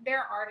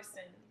 They're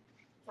artisan.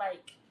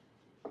 Like,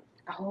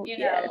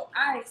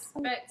 I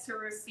expect to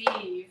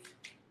receive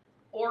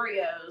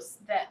Oreos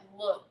that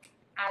look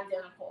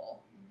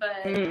identical.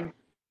 But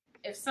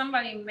if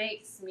somebody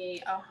makes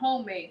me a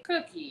homemade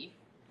cookie,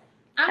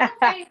 I'm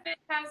okay if it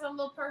has a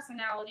little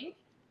personality.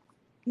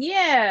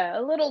 Yeah,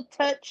 a little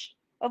touch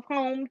of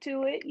home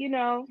to it,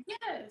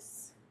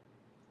 Yes.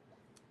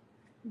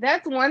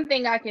 That's one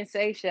thing I can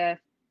say, Chef.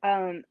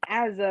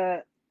 As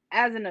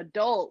an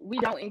adult, we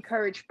don't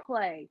encourage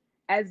play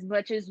as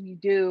much as we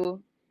do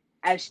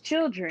as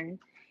children.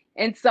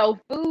 And so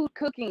food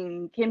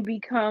cooking can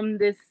become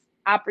this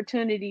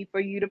opportunity for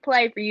you to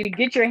play, for you to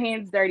get your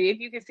hands dirty. If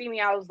you can see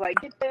me, I was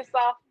like, get this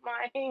off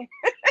my hand.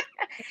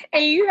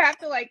 And you have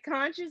to like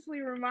consciously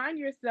remind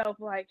yourself,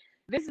 like,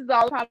 this is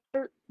all part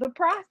of the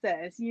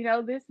process.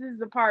 This is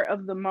the part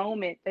of the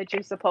moment that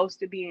you're supposed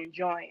to be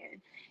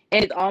enjoying.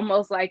 And it's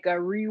almost like a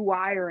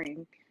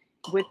rewiring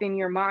within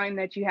your mind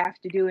that you have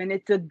to do. And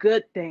it's a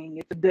good thing.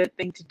 It's a good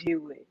thing to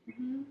do it.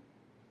 Mm-hmm.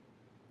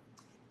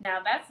 Now,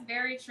 that's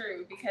very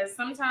true because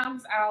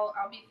sometimes I'll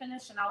be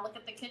finished and I'll look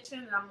at the kitchen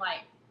and I'm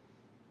like,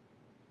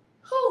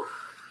 whew,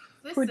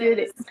 who did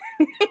it?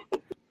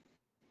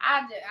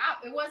 I did.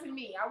 It wasn't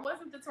me. I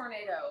wasn't the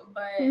tornado,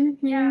 but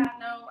yeah,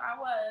 no, I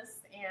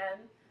was.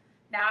 And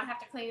now I have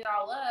to clean it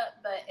all up.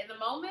 But in the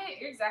moment,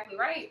 you're exactly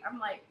right. I'm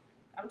like,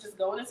 I'm just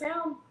going to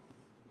town.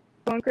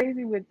 Going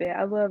crazy with it.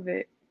 I love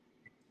it.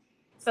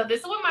 So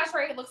this is what my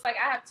tray looks like.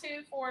 I have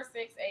 2, 4,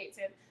 6, 8,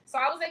 10. So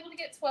I was able to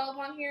get 12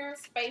 on here,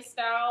 spaced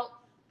out.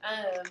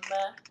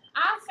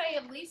 I'd say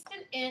at least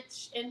an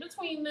inch in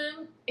between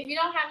them. If you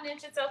don't have an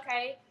inch, it's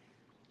okay.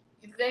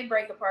 They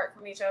break apart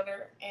from each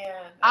other.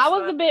 And I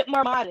was a bit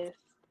more modest.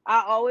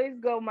 I always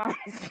go my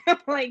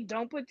like,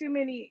 don't put too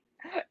many,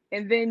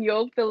 and then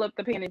you'll fill up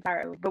the pan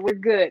entirely. But we're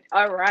good.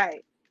 All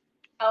right.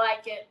 I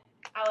like it.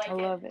 I I like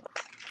it. love it.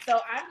 So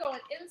I'm going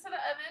into the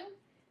oven.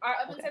 Our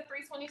oven's Okay. at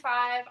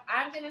 325.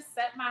 I'm going to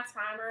set my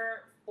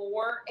timer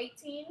for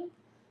 18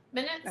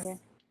 minutes. Okay.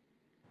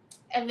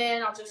 And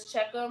then I'll just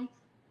check them.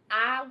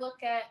 I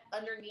look at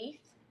underneath.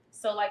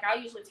 So, like, I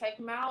usually take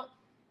them out,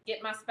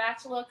 get my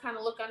spatula, kind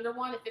of look under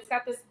one. If it's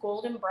got this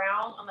golden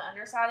brown on the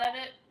underside of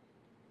it,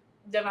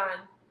 divine.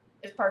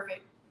 It's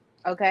perfect.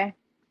 Okay.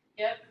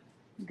 Yep.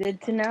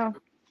 Good to know.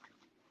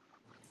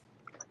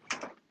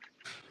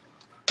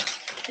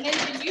 And then,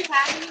 did you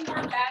have any more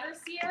batter,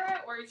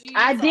 Sierra, or did you use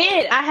I all of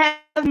did. it? I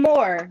have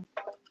more.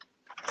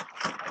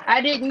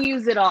 I didn't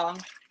use it all.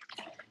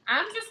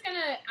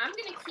 I'm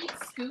gonna keep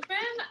scooping.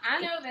 I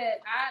know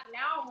that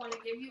I want to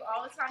give you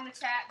all the time to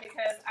chat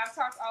because I've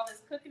talked all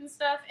this cooking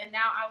stuff, and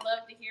now I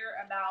love to hear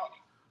about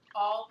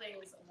all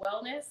things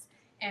wellness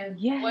and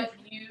Yes. what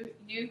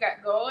you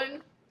got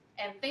going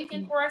and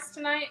thinking for us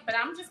tonight. But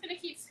I'm just gonna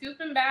keep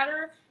scooping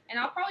batter, and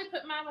I'll probably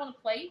put mine on a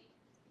plate.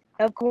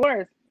 Of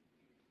course.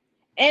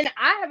 And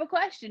I have a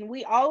question.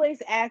 We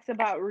always ask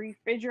about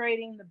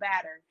refrigerating the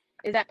batter.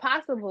 Is that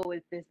possible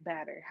with this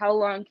batter? How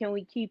long can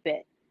we keep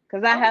it?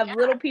 Because I Oh have yeah,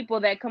 little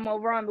people that come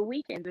over on the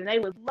weekends and they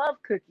would love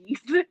cookies.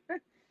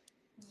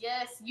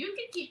 yes, you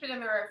can keep it in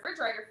the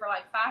refrigerator for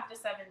like 5 to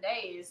 7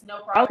 days,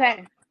 no problem.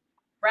 Okay.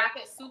 Wrap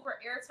it super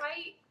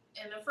airtight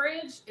in the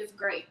fridge. It's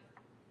great.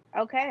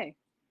 Okay.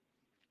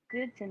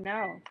 Good to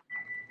know.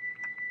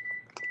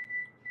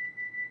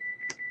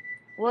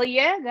 Well,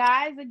 yeah,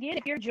 guys, again,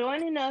 if you're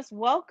joining us,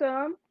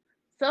 welcome.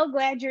 So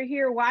glad you're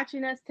here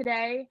watching us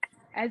today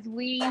as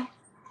we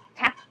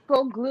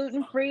tackle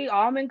gluten-free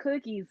almond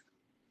cookies.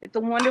 It's a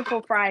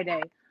wonderful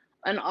Friday,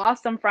 an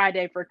awesome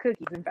Friday for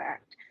cookies, in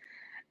fact.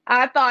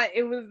 I thought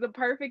it was the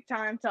perfect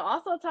time to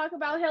also talk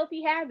about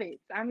healthy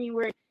habits. I mean,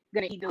 we're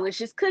going to eat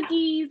delicious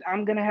cookies.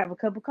 I'm going to have a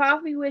cup of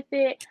coffee with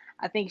it.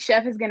 I think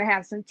Chef is going to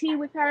have some tea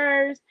with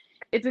hers.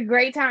 It's a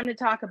great time to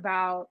talk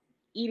about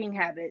eating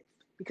habits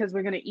because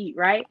we're going to eat,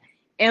 right?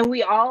 And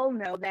we all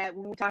know that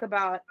when we talk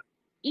about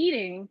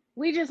eating,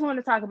 we just want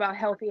to talk about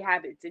healthy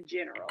habits in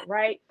general,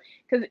 right?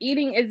 Because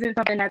eating isn't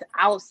something that's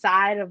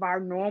outside of our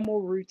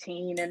normal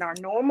routine and our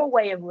normal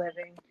way of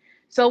living.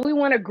 So we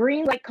want to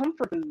green like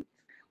comfort foods.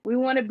 We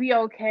want to be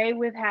okay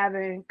with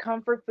having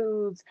comfort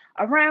foods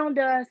around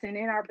us and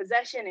in our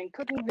possession and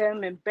cooking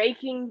them and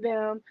baking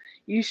them.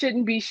 You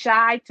shouldn't be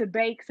shy to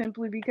bake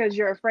simply because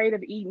you're afraid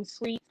of eating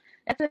sweets.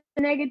 That's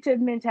a negative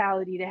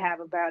mentality to have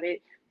about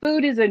it.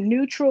 Food is a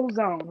neutral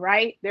zone,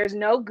 right? There's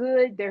no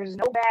good, there's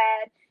no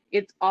bad.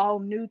 It's all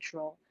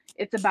neutral.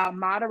 It's about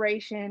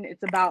moderation.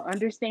 It's about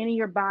understanding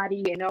your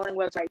body and knowing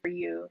what's right for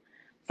you.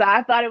 So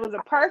I thought it was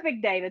a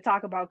perfect day to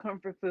talk about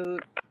comfort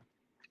food.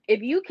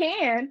 If you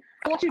can,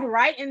 I want you to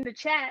write in the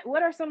chat,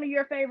 what are some of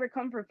your favorite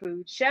comfort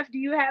foods? Chef, do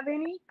you have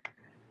any?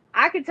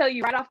 I can tell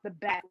you right off the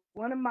bat,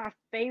 one of my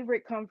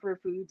favorite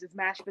comfort foods is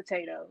mashed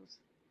potatoes.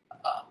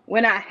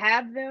 When I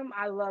have them,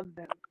 I love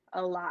them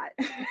a lot.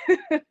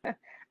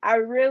 I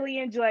really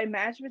enjoy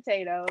mashed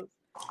potatoes.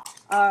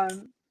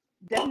 Um,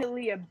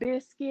 Definitely a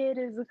biscuit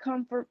is a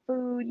comfort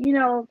food. You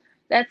know,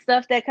 that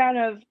stuff that kind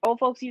of old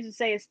folks used to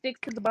say it sticks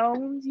to the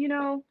bones, you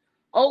know.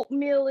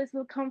 Oatmeal is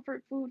a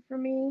comfort food for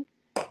me.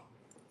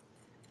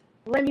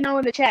 Let me know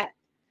in the chat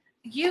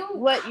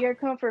what your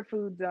comfort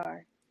foods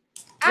are.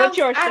 What's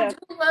your I chef?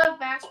 do love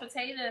mashed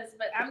potatoes,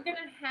 but I'm gonna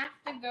have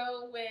to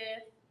go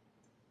with.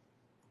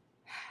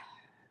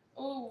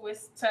 Oh,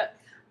 it's tough.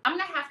 I'm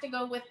gonna have to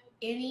go with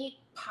any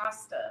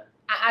pasta.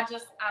 I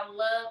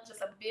love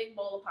just a big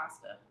bowl of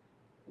pasta.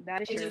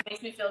 That is It true. just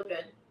makes me feel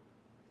good.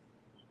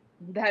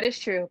 That is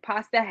true.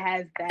 Pasta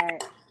has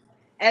that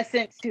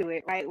essence to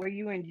it, right? Where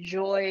you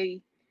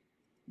enjoy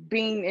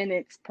being in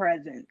its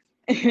presence.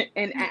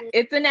 And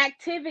it's an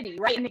activity,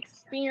 right? An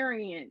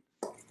experience.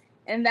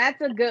 And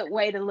that's a good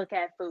way to look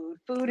at food.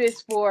 Food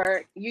is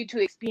for you to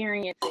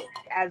experience it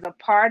as a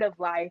part of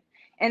life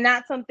and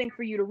not something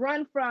for you to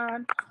run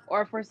from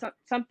or for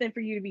something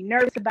for you to be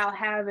nervous about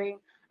having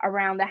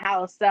around the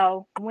house.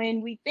 So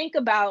when we think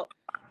about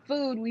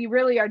food, we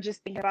really are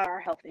just thinking about our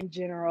health in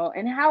general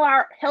and how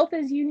our health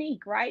is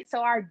unique, right?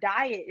 So our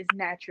diet is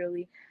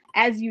naturally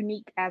as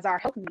unique as our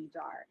health needs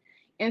are.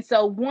 And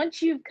so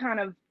once you've kind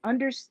of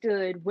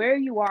understood where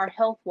you are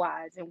health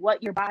wise and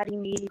what your body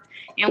needs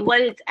and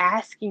what it's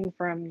asking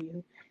from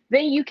you,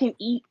 then you can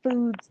eat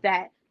foods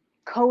that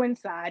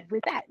coincide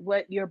with that,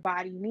 what your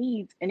body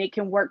needs, and it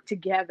can work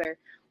together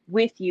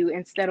with you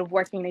instead of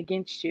working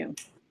against you.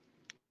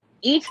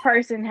 Each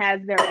person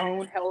has their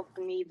own health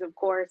needs, of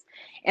course.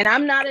 And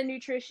I'm not a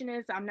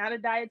nutritionist, I'm not a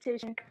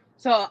dietitian.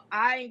 So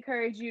I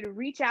encourage you to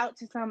reach out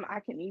to some. I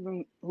can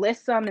even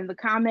list some in the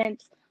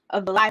comments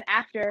of the live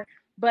after.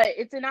 But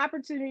it's an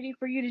opportunity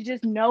for you to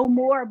just know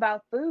more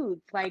about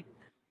foods, like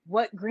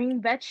what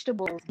green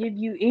vegetables give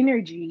you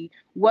energy,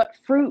 what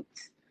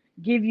fruits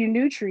give you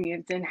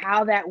nutrients, and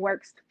how that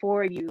works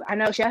for you. I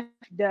know Chef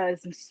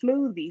does some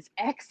smoothies,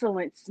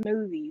 excellent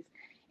smoothies.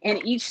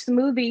 And each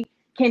smoothie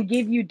can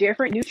give you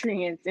different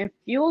nutrients and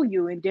fuel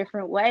you in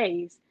different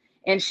ways.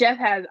 And Chef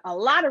has a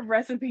lot of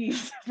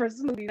recipes for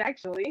smoothies,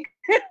 actually.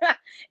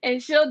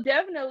 And she'll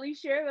definitely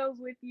share those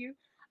with you,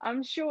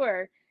 I'm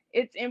sure.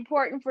 It's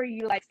important for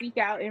you to like seek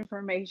out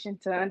information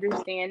to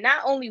understand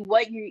not only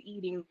what you're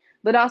eating,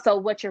 but also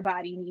what your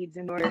body needs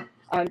in order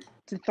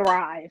to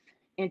thrive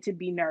and to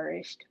be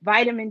nourished.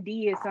 Vitamin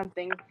D is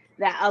something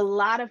that a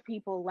lot of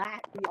people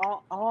lack. We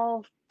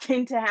all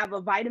tend to have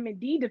a vitamin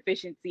D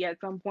deficiency at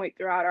some point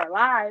throughout our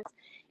lives.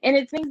 And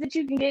it's things that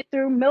you can get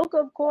through milk,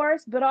 of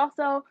course, but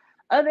also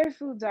other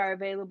foods are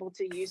available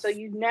to you. So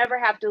you never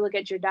have to look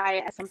at your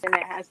diet as something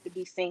that has to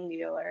be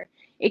singular.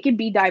 It can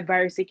be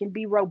diverse, it can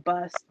be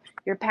robust.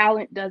 Your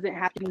palate doesn't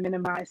have to be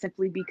minimized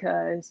simply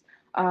because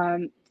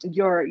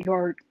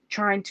you're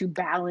trying to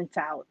balance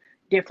out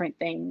different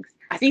things.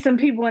 I see some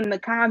people in the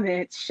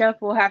comments. Chef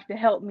will have to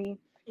help me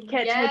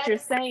catch what you're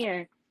Yes.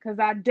 saying because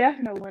I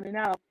definitely want to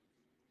know.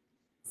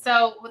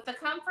 So with the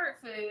comfort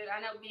food, I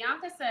know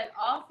Bianca said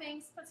all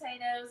things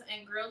potatoes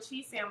and grilled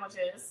cheese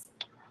sandwiches.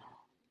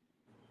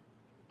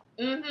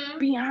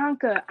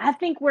 Bianca, I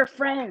think we're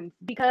friends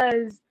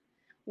because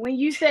when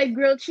you said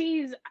grilled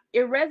cheese,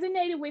 it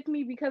resonated with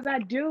me because I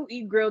do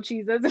eat grilled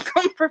cheese as a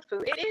comfort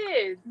food. It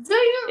is. Do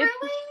you It's,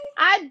 really?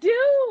 I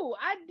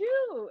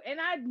do. And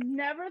I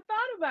never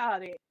thought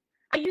about it.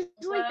 I usually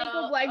think of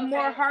Well, like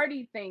more okay.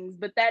 hearty things,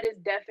 but that is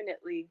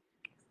definitely.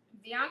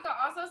 Bianca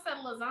also said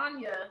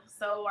lasagna.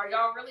 So are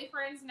y'all really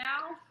friends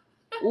now?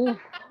 Ooh,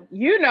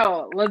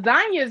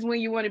 lasagna is when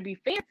you want to be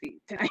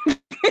fancy tonight.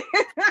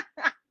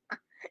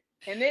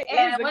 And it is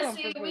And a let's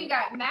see, comfort we food.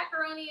 got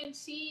macaroni and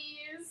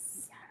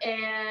cheese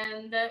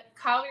and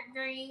collard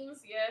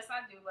greens. Yes,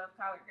 I do love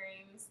collard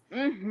greens.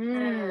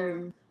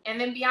 And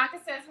then Bianca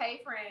says, "Hey,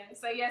 friends."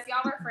 So yes,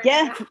 y'all are friends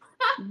Yes, now.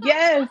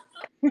 yes.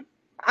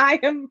 I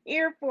am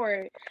here for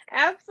it.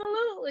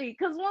 Absolutely.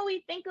 Because when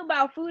we think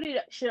about food,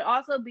 it should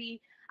also be,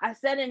 I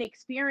said, an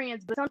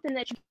experience, but something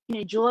that you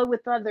can enjoy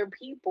with other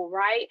people,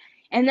 right?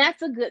 And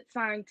that's a good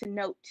sign to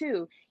note,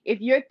 too.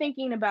 If you're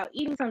thinking about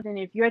eating something,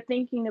 if you're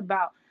thinking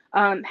about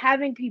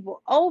having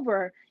people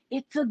over,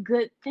 it's a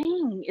good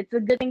thing. It's a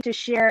good thing to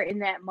share in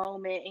that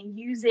moment and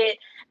use it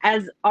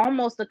as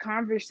almost a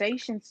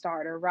conversation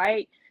starter,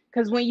 right?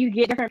 Because when you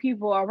get different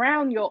people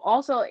around, you'll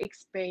also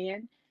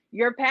expand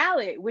your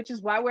palate, which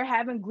is why we're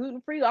having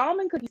gluten-free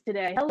almond cookies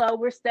today. Hello,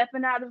 we're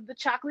stepping out of the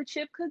chocolate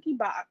chip cookie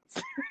box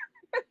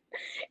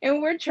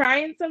and we're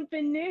trying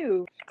something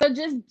new. So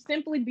just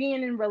simply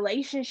being in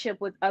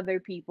relationship with other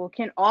people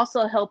can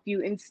also help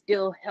you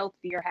instill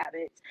healthier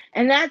habits.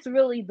 And that's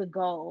really the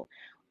goal.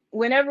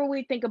 Whenever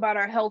we think about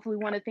our health, we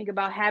want to think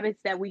about habits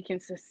that we can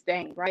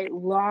sustain, right?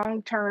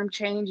 Long-term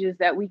changes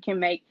that we can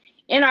make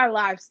in our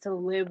lives to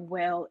live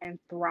well and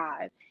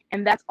thrive.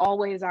 And that's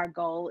always our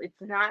goal.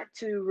 It's not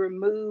to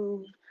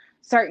remove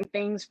certain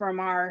things from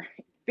our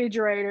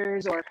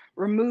refrigerators or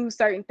remove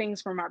certain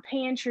things from our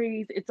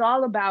pantries. It's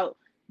all about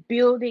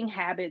building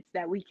habits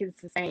that we can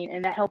sustain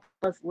and that help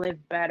us live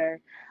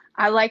better.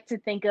 I like to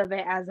think of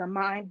it as a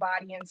mind,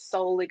 body, and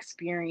soul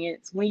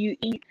experience. When you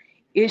eat,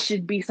 it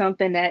should be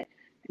something that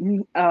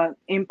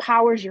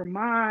empowers your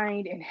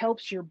mind and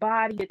helps your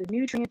body get the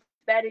nutrients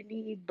that it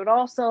needs, but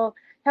also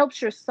helps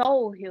your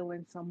soul heal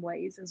in some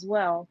ways as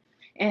well,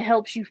 and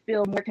helps you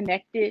feel more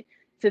connected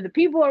to the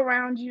people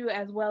around you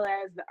as well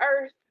as the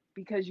earth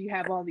because you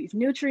have all these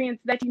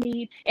nutrients that you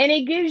need. And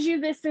it gives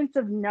you this sense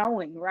of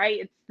knowing,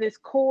 right? It's this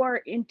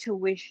core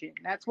intuition.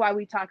 That's why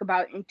we talk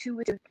about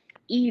intuitive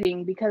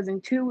eating, because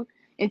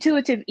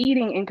intuitive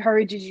eating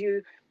encourages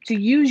you to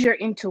use your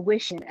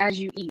intuition as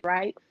you eat,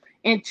 right?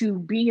 And to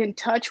be in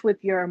touch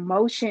with your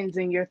emotions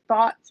and your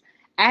thoughts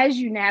as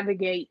you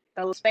navigate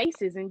those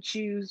spaces and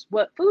choose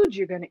what foods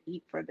you're going to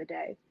eat for the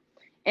day.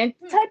 And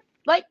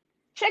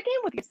check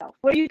in with yourself.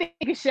 What do you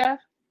think, Chef?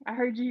 I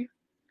heard you.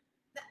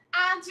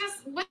 I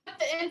just, with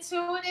the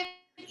intuitive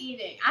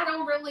eating, I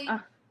don't really, I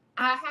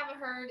haven't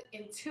heard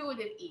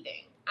intuitive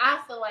eating.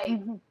 I feel like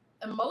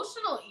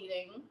emotional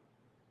eating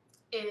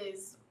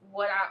is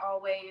what I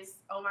always,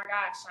 oh my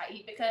gosh, I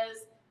eat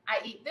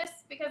this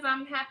because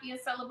I'm happy and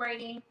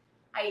celebrating.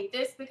 I eat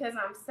this because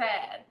I'm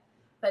sad.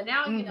 But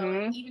now, even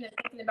in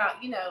thinking about,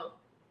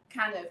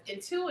 kind of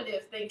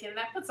intuitive thinking,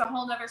 that puts a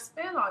whole nother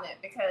spin on it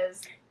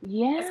because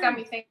it's got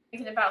me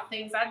thinking about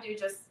things I do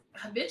just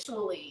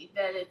habitually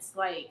that it's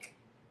like,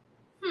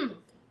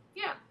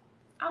 yeah,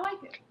 I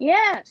like it.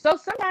 Yeah. So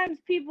sometimes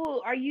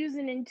people are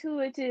using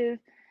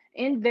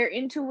their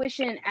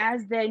intuition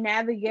as they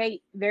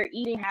navigate their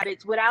eating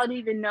habits without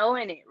even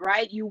knowing it,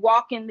 right? You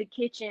walk in the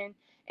kitchen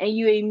and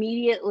you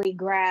immediately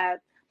grab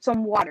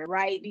some water,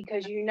 right?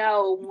 Because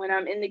when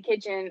I'm in the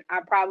kitchen, I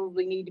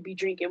probably need to be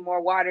drinking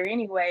more water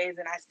anyways,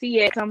 and I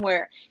see it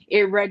somewhere,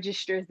 it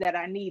registers that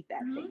I need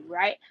that thing,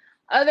 right?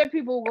 Other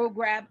people will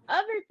grab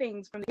other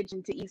things from the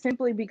kitchen to eat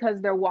simply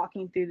because they're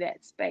walking through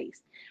that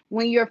space.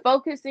 When you're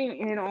focusing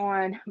in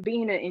on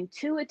being an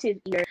intuitive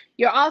eater,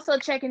 you're also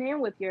checking in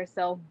with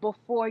yourself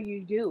before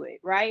you do it,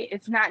 right?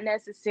 It's not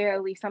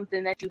necessarily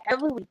something that you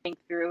heavily think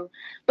through,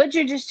 but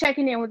you're just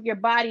checking in with your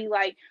body.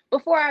 Like,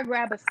 before I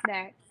grab a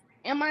snack,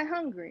 Am I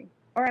hungry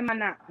or am I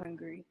not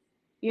hungry?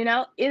 You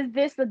know, is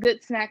this a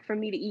good snack for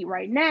me to eat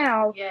right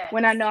now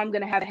when I Yes. know I'm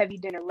going to have a heavy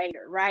dinner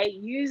later, right?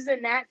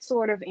 Using that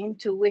sort of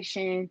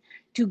intuition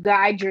to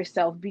guide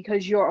yourself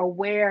because you're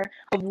aware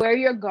of where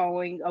you're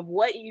going, of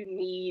what you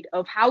need,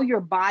 of how your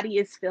body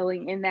is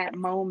feeling in that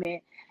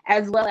moment,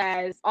 as well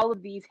as all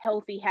of these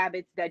healthy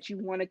habits that you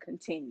want to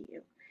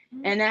continue.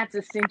 Mhm. And that's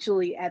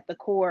essentially at the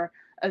core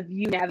of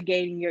you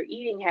navigating your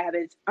eating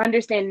habits,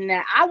 understanding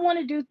that I want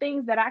to do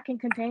things that I can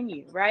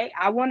continue, right?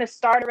 I want to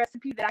start a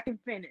recipe that I can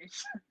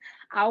finish.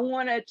 I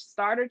want to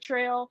start a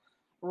trail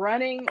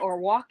running or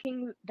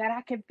walking that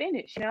I can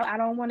finish. You know, I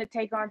don't want to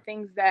take on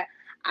things that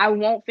I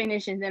won't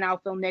finish and then I'll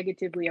feel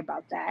negatively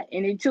about that.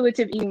 And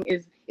intuitive eating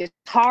is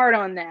hard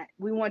on that.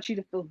 We want you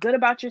to feel good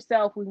about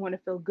yourself. We want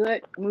to feel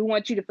good. We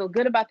want you to feel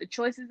good about the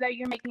choices that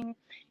you're making,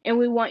 and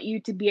we want you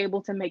to be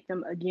able to make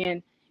them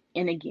again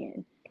and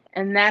again.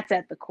 And that's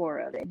at the core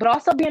of it. But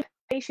also being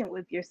patient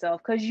with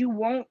yourself because you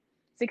won't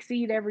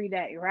succeed every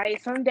day,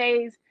 right? Some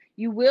days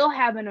you will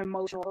have an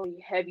emotionally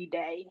heavy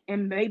day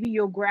and maybe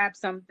you'll grab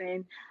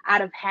something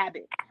out of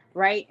habit,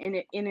 right?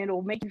 And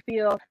it'll make you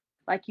feel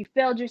like you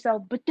failed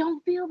yourself, but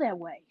don't feel that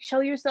way.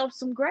 Show yourself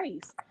some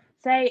grace.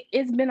 Say,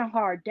 it's been a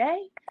hard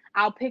day.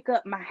 I'll pick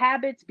up my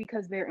habits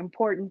because they're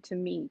important to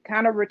me.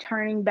 Kind of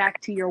returning back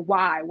to your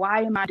why.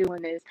 Why am I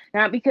doing this?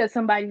 Not because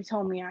somebody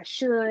told me I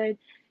should,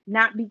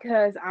 not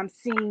because I'm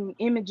seeing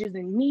images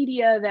in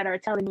media that are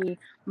telling me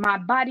my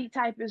body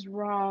type is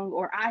wrong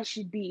or I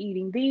should be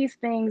eating these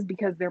things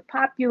because they're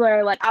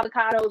popular. Like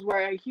avocados were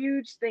a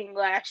huge thing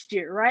last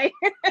year, right?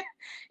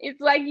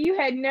 It's like you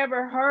had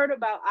never heard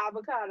about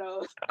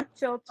avocados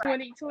until Right.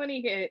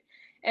 2020 hit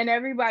and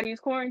everybody's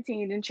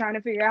quarantined and trying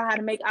to figure out how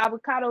to make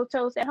avocado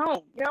toast at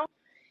home, you know?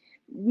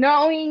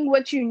 Knowing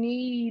what you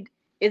need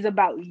is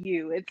about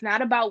you. It's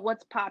not about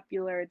what's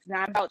popular. It's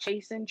not about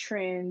chasing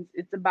trends.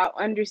 It's about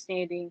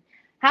understanding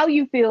how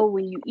you feel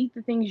when you eat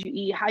the things you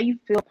eat, how you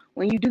feel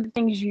when you do the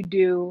things you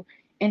do,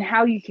 and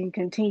how you can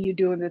continue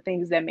doing the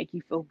things that make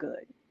you feel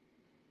good.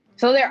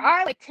 So there Mhm.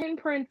 are like 10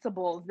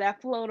 principles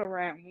that float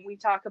around when we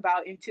talk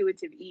about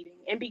intuitive eating.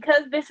 And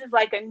because this is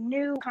like a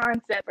new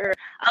concept for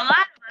a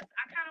lot of us,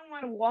 I kind of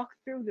want to walk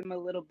through them a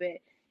little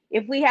bit.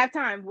 If we have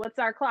time, what's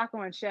our clock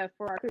on, Chef,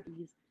 for our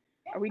cookies?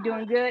 Are we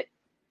doing Yeah. good?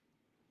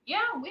 Yeah,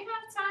 we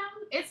have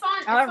time. It's on.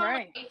 It's All on like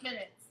right. 8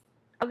 minutes.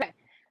 Okay.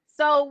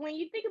 So when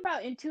you think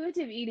about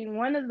intuitive eating,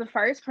 one of the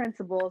first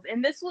principles,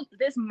 and this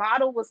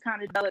model was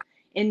kind of developed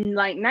in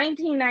like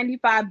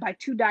 1995 by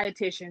two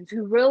dietitians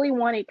who really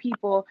wanted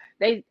people,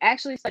 they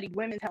actually studied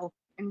women's health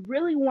and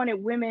really wanted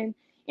women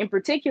in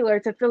particular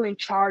to feel in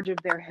charge of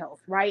their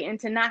health, right? And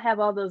to not have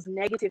all those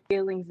negative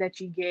feelings that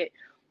you get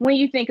when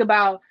you think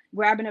about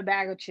grabbing a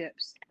bag of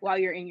chips while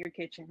you're in your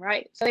kitchen,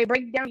 right? So they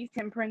break down these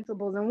 10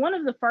 principles. And one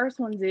of the first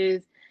ones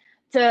is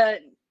to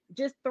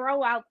just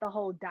throw out the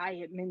whole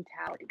diet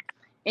mentality.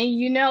 And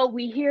you know,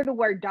 we hear the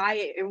word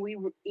diet and we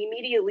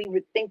immediately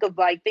would think of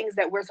like things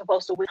that we're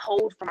supposed to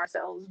withhold from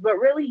ourselves. But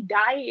really,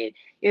 diet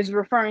is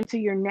referring to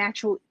your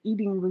natural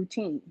eating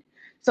routine.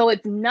 So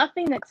it's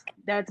nothing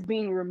that's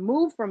being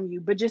removed from you,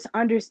 but just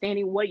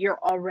understanding what you're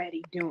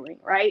already doing,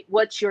 right?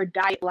 What's your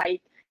diet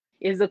like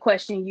is a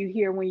question you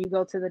hear when you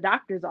go to the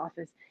doctor's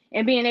office.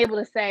 And being able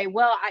to say,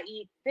 well, I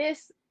eat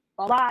this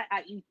a lot,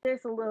 I eat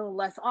this a little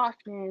less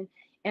often,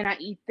 and I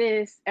eat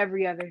this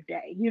every other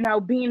day. You know,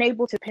 being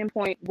able to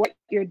pinpoint what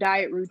your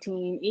diet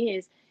routine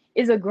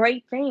is a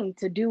great thing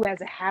to do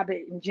as a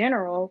habit in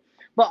general,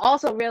 but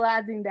also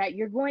realizing that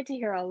you're going to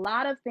hear a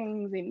lot of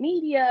things in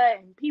media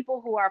and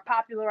people who are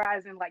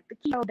popularizing like the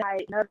keto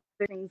diet and other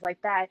things like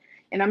that.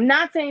 And I'm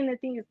not saying that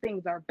these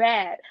things are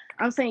bad.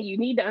 I'm saying you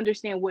need to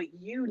understand what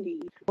you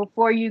need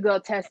before you go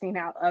testing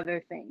out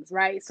other things,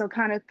 right? So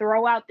kind of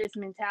throw out this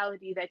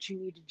mentality that you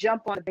need to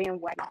jump on the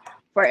bandwagon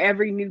for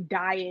every new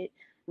diet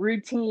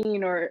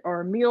routine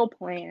or meal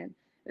plan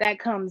that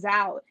comes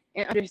out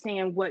and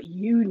understand what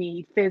you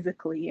need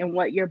physically and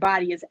what your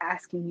body is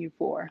asking you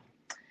for.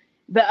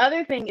 The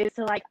other thing is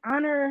to like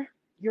honor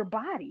your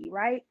body,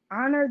 right?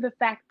 Honor the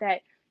fact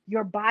that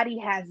your body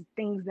has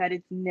things that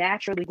it's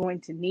naturally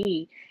going to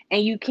need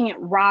and you can't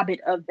rob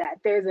it of that.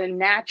 There's a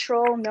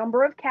natural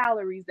number of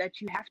calories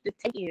that you have to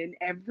take in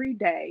every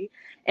day.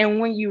 And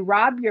when you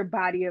rob your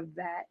body of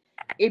that,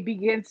 it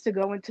begins to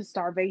go into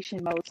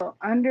starvation mode. So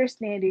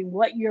understanding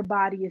what your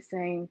body is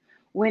saying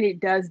when it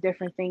does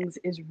different things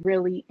is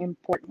really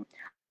important.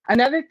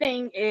 Another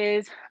thing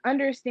is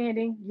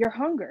understanding your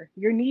hunger,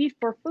 your need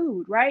for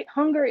food, right?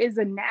 Hunger is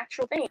a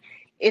natural thing.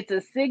 It's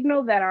a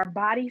signal that our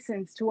body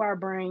sends to our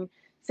brain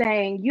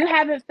saying, you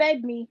haven't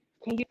fed me.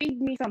 Can you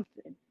feed me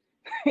something?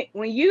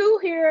 When you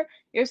hear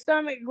your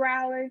stomach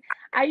growling,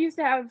 I used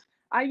to have,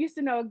 I used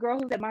to know a girl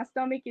who said, my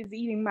stomach is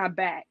eating my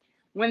back.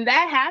 When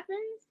that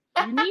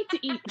happens, you need to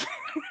eat.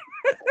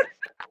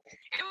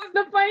 It was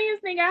the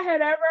funniest thing I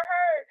had ever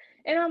heard.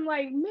 And I'm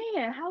like,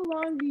 man, how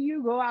long do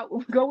you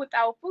go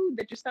without food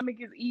that your stomach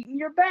is eating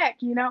your back,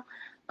 you know?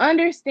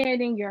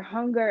 Understanding your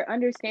hunger,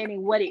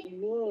 understanding what it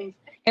means.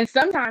 And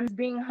sometimes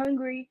being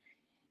hungry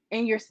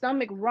and your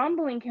stomach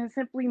rumbling can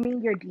simply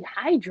mean you're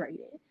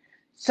dehydrated.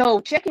 So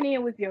checking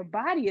in with your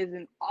body is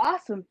an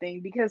awesome thing,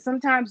 because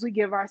sometimes we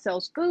give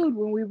ourselves food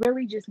when we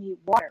really just need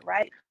water,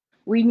 right?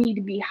 We need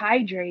to be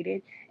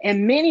hydrated.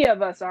 And many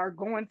of us are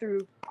going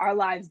through our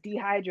lives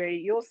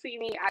dehydrated. You'll see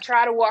me, I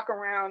try to walk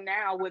around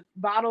now with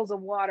bottles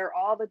of water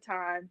all the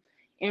time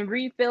and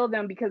refill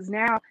them, because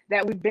now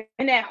that we've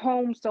been at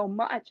home so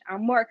much,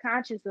 I'm more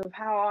conscious of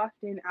how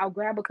often I'll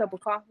grab a cup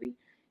of coffee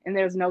and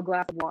there's no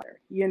glass of water.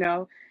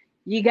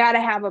 You got to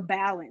have a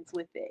balance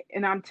with it.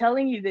 And I'm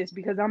telling you this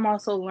because I'm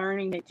also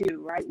learning it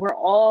too, right? We're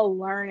all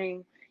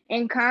learning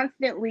and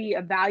constantly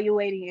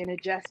evaluating and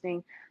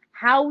adjusting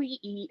how we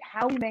eat,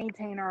 how we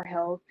maintain our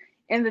health,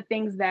 and the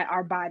things that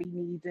our body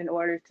needs in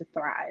order to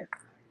thrive.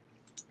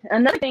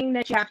 Another thing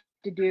that you have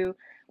to do,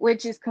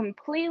 which is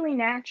completely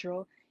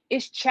natural,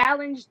 is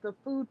challenge the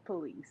food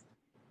police.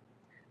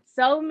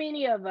 So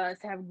many of us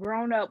have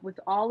grown up with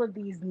all of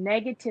these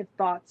negative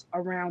thoughts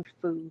around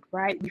food,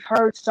 right? We've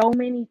heard so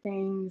many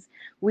things.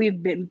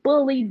 We've been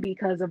bullied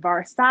because of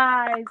our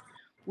size.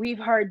 We've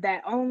heard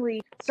that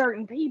only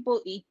certain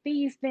people eat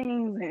these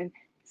things, and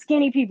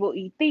skinny people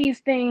eat these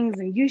things,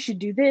 and you should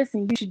do this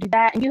and you should do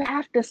that. And you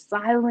have to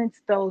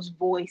silence those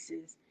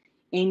voices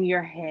in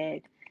your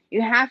head.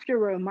 You have to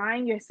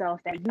remind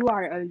yourself that you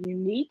are a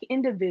unique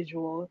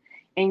individual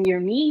and your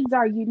needs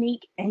are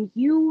unique, and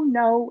you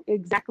know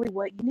exactly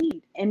what you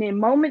need. And in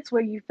moments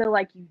where you feel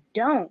like you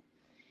don't,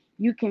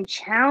 you can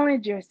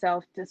challenge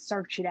yourself to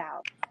search it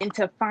out and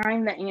to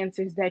find the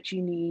answers that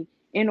you need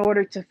in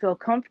order to feel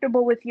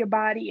comfortable with your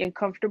body and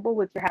comfortable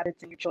with your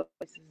habits and your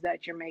choices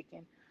that you're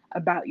making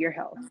about your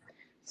health.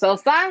 So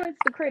silence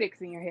the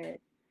critics in your head.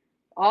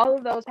 All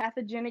of those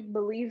pathogenic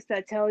beliefs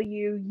that tell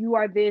you you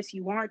are this,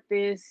 you aren't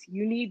this,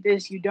 you need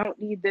this, you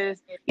don't need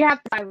this. You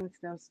have to silence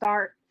them.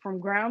 Start from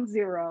ground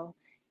zero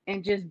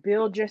and just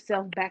build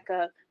yourself back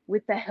up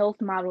with the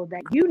health model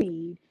that you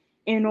need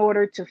in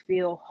order to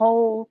feel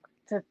whole,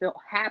 to feel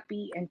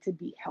happy, and to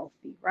be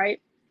healthy,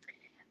 right?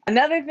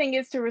 Another thing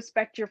is to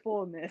respect your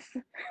fullness.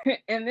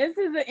 And this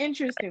is an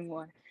interesting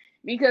one,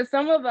 because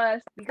some of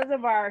us, because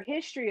of our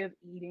history of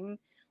eating,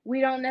 we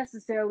don't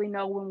necessarily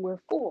know when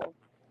we're full.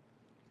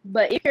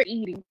 But if you're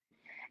eating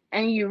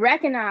and you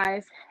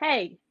recognize,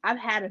 hey, I've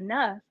had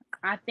enough,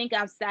 I think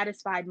I've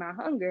satisfied my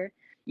hunger,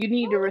 you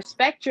need to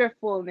respect your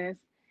fullness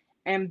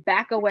and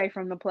back away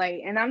from the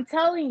plate. And I'm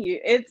telling you,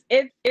 it's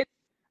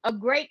a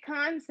great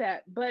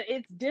concept, but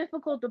it's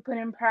difficult to put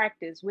in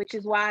practice, which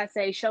is why I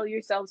say show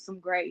yourself some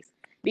grace.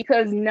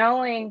 Because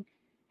knowing,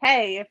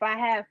 hey, if I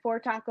have 4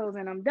 tacos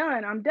and I'm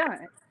done, I'm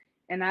done.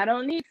 And I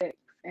don't need 6.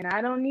 And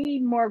I don't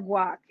need more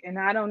guac. And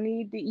I don't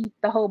need to eat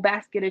the whole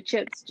basket of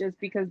chips just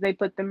because they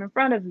put them in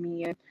front of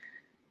me.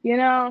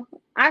 And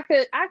I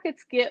could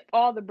skip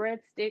all the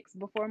breadsticks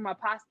before my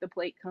pasta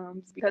plate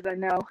comes, because I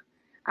know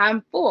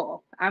I'm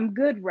full. I'm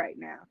good right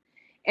now.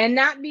 And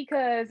not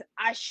because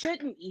I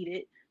shouldn't eat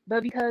it,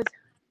 but because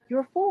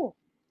you're full.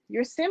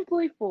 You're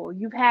simply full.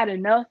 You've had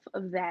enough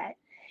of that.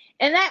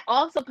 And that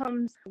also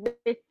comes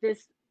with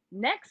this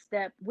next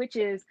step, which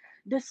is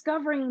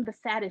discovering the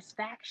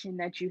satisfaction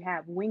that you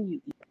have when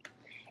you eat.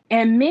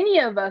 And many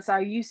of us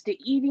are used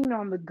to eating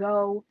on the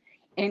go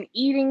and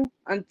eating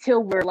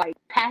until we're like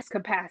past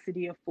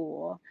capacity of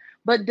full.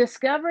 But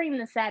discovering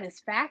the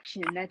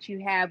satisfaction that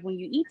you have when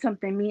you eat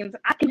something means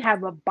I can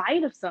have a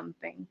bite of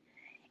something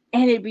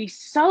and it'd be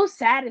so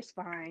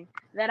satisfying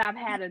that I've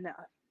had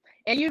enough.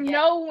 And you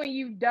know when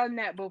you've done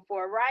that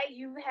before, right?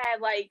 You've had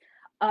like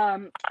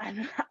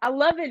I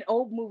love in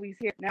old movies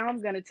here. Now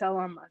I'm gonna tell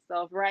on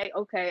myself, right?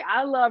 Okay,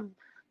 I love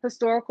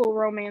historical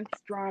romance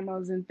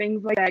dramas and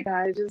things like that,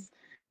 guys. Just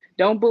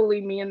don't bully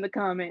me in the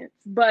comments.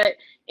 But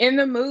in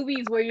the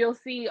movies where you'll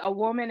see a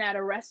woman at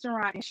a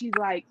restaurant and she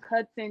like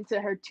cuts into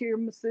her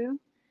tiramisu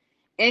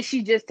and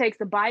she just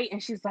takes a bite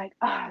and she's like,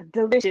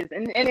 delicious.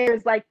 And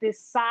there's like this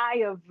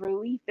sigh of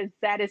relief and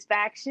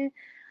satisfaction.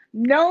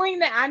 Knowing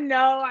that I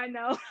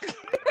know,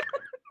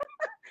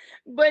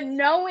 but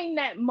knowing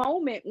that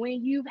moment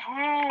when you've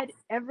had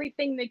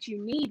everything that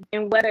you need,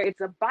 and whether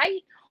it's a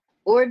bite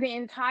or the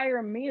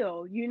entire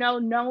meal,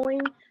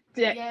 knowing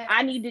that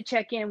I need to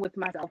check in with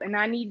myself and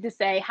I need to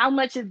say, how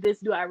much of this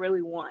do I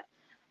really want?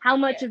 How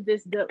much of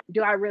this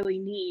do I really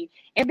need?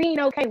 And being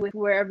okay with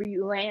wherever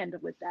you land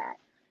with that.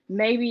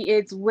 Maybe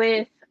it's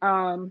with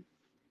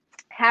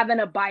having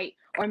a bite,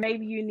 or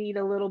maybe you need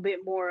a little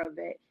bit more of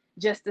it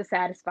just to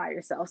satisfy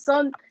yourself.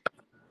 So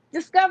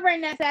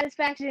discovering that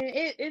satisfaction,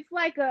 it's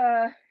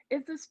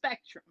a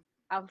spectrum,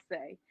 I'll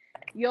say.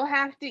 You'll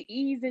have to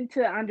ease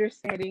into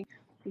understanding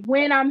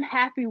when I'm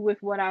happy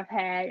with what I've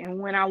had and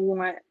when I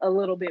want a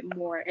little bit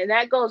more. And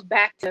that goes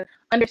back to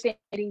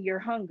understanding your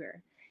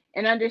hunger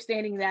and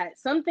understanding that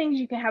some things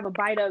you can have a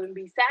bite of and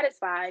be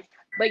satisfied,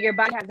 but your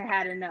body hasn't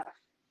had enough.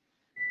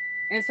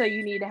 And so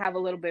you need to have a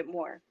little bit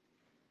more.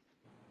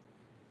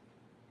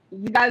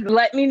 You guys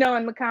let me know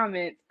in the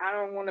comments. I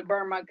don't want to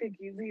burn my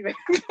cookies either.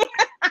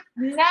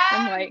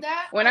 I'm like,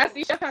 when I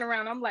see Chef coming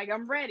around, I'm like,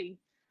 I'm ready.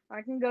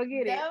 I can go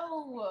get it.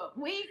 No,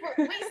 we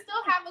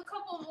still have a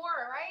couple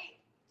more, right?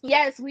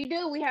 Yes, we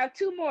do. We have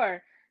two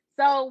more.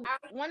 So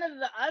I, one of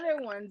the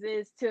other ones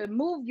is to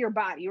move your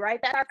body, right?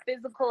 That's our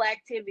physical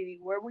activity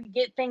where we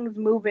get things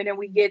moving and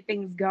we get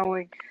things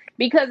going.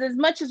 Because as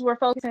much as we're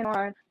focusing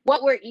on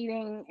what we're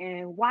eating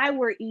and why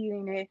we're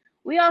eating it,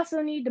 we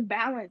also need to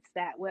balance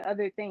that with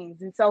other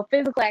things. And so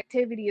physical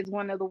activity is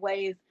one of the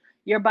ways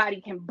your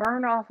body can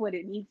burn off what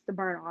it needs to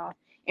burn off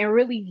and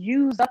really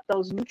use up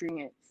those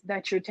nutrients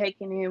that you're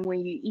taking in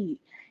when you eat.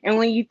 And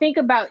when you think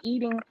about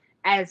eating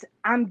as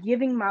I'm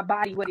giving my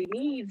body what it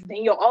needs, then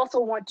you'll also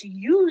want to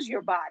use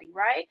your body,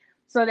 right?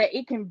 So that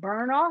it can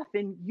burn off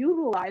and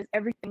utilize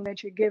everything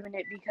that you're giving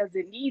it because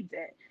it needs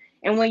it.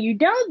 And when you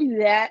don't do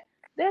that,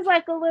 there's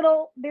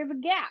a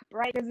gap,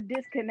 right? There's a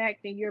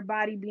disconnect in your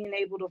body being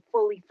able to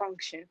fully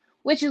function,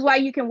 which is why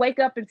you can wake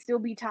up and still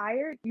be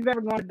tired.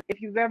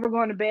 If you've ever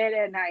gone to bed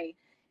at night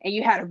and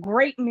you had a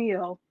great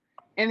meal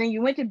and then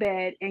you went to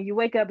bed and you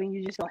wake up and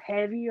you just feel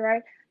heavy,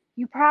 right?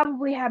 You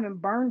probably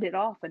haven't burned it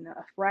off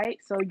enough, right?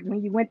 So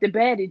when you went to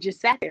bed, it just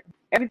sat there.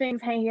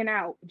 Everything's hanging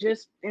out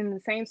just in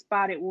the same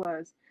spot it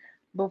was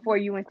before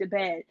you went to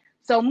bed.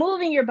 So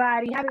moving your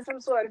body, having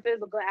some sort of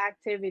physical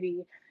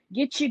activity,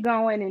 gets you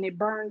going and it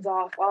burns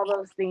off all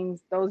those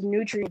things, those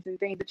nutrients and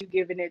things that you've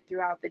given it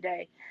throughout the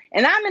day.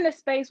 And I'm in a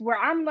space where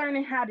I'm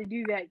learning how to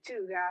do that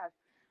too, guys.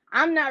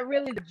 I'm not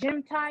really the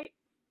gym type.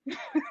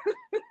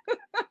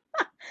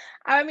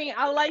 I mean,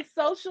 I like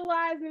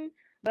socializing,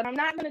 but I'm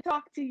not going to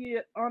talk to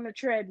you on the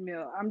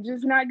treadmill. I'm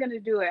just not going to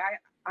do it.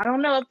 I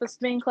don't know if the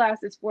spin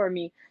class is for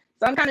me.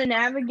 So I'm kind of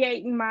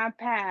navigating my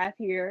path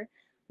here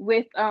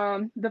with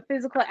the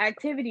physical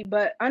activity,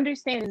 but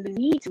understanding the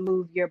need to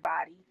move your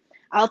body.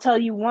 I'll tell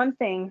you one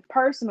thing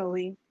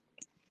personally,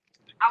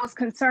 I was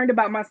concerned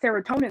about my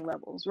serotonin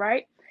levels,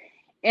 right?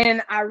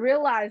 And I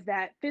realized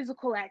that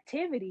physical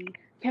activity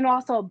can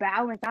also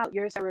balance out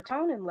your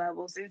serotonin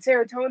levels. And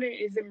serotonin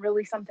isn't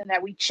really something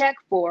that we check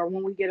for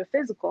when we get a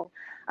physical,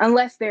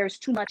 unless there's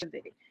too much of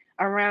it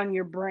around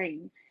your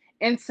brain.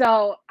 And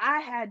so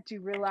I had to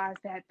realize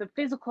that the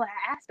physical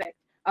aspect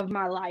of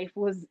my life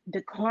was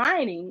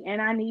declining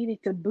and I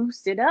needed to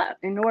boost it up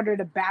in order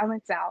to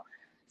balance out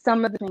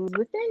some of the things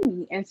within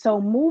me. And so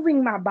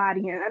moving my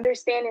body and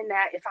understanding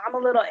that if I'm a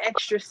little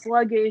extra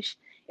sluggish,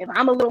 if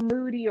I'm a little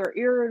moody or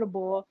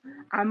irritable,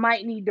 I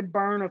might need to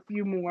burn a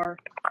few more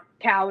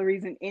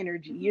calories and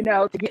energy,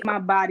 to get my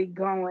body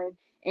going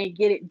and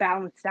get it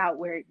balanced out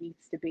where it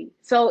needs to be.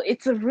 So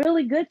it's a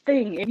really good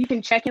thing if you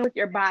can check in with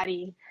your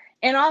body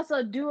and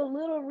also do a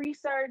little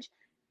research,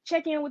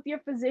 check in with your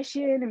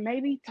physician and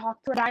maybe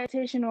talk to a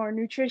dietitian or a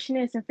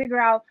nutritionist and figure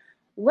out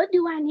what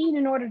do I need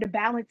in order to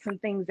balance some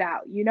things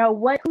out?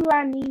 What do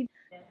I need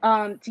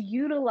to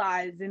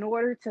utilize in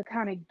order to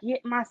kind of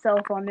get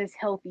myself on this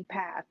healthy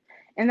path?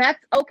 And that's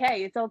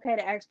okay. It's okay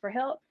to ask for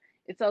help.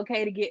 It's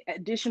okay to get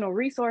additional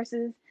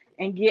resources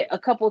and get a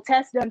couple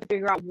tests done to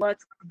figure out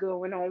what's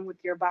going on with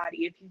your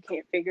body if you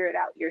can't figure it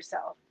out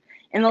yourself.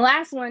 And the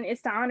last one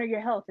is to honor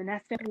your health. And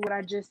that's simply what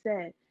I just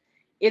said.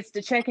 It's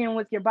to check in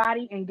with your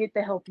body and get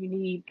the help you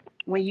need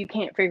when you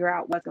can't figure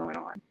out what's going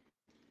on.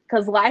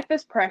 Because life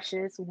is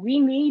precious. We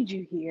need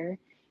you here.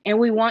 And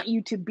we want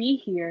you to be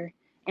here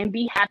and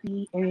be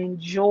happy and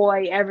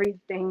enjoy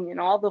everything and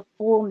all the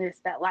fullness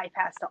that life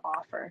has to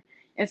offer.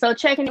 And so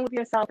checking in with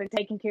yourself and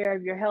taking care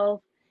of your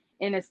health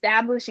and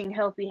establishing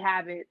healthy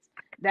habits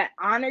that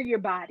honor your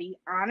body,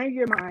 honor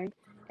your mind,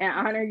 and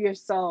honor your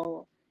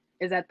soul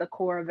is at the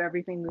core of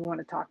everything we want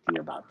to talk to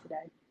you about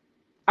today.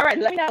 All right,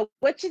 let me know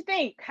what you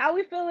think. How are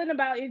we feeling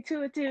about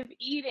intuitive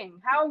eating?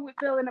 How are we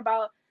feeling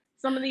about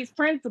some of these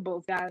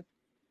principles, guys?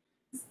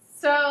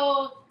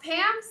 So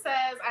Pam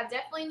says, I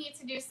definitely need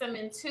to do some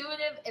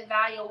intuitive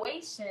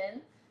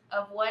evaluation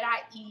of what I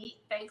eat.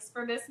 Thanks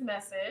for this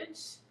message.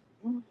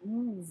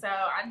 Mm-hmm. So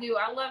I do.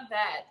 I love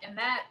that. And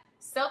that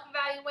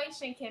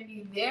self-evaluation can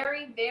be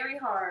very, very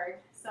hard.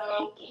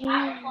 So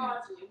I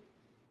applaud you.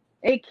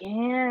 It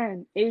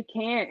can. It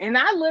can. And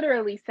I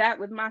literally sat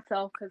with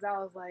myself because I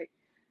was like,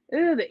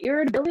 ooh, the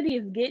irritability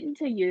is getting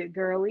to you,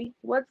 girly.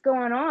 What's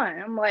going on?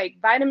 I'm like,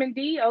 vitamin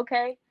D,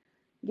 okay.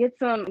 Get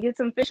some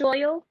fish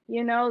oil,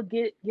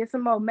 get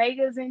some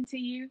omegas into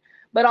you,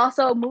 but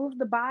also move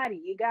the body.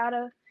 You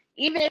gotta,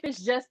 even if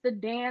it's just a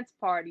dance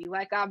party,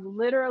 like I've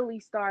literally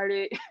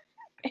started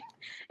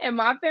and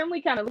my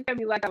family kind of looked at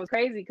me like I was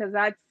crazy because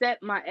I'd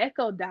set my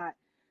Echo Dot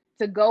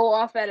to go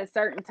off at a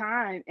certain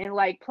time and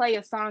like play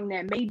a song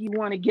that made you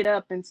want to get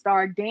up and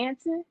start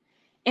dancing.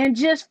 And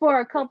just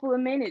for a couple of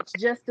minutes,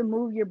 just to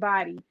move your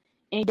body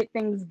and get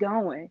things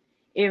going,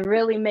 it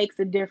really makes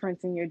a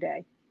difference in your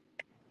day.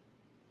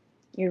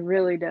 It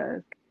really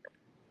does.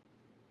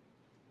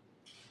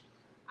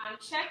 I'm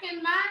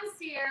checking mine,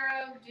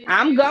 Sierra.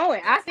 I'm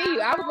going. I see you.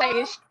 I was like,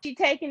 is she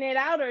taking it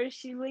out or is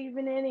she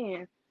leaving it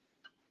in?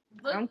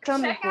 Look, I'm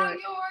coming check for out it.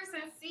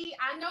 yours and see.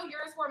 I know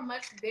yours were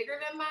much bigger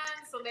than mine,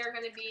 so they're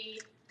gonna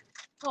be.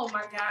 Oh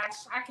my gosh,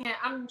 I can't.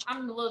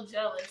 I'm a little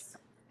jealous.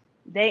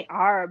 They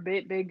are a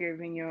bit bigger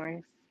than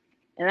yours,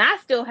 and I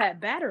still have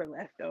batter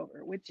left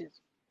over, which is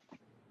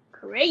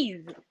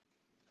crazy.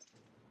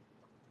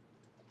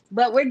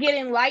 But we're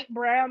getting light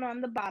brown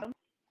on the bottom.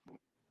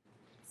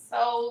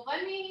 So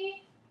let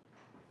me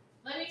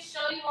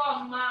show you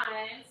all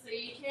mine so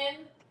you can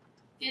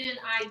get an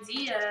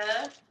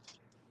idea.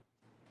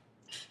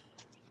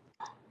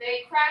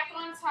 They crack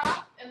on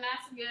top, and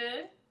that's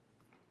good.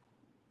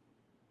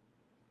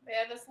 They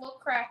have this little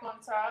crack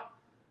on top.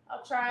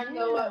 I'll try and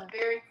go up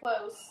very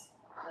close.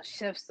 Oh,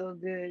 chef's so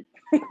good.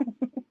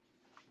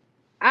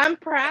 I'm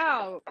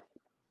proud.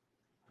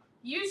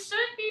 You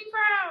should be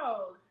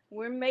proud.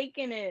 We're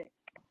making it.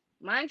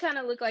 Mine kind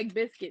of look like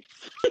biscuits.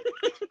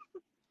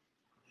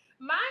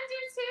 Mine do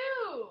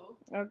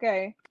too.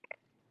 Okay.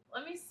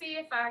 Let me see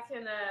if I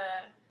can.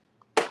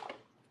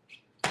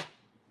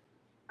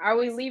 Are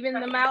we leaving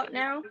them out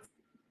now?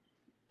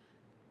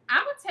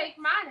 I would take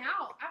mine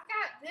out. I've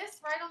got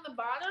this right on the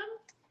bottom.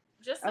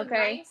 Just a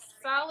nice,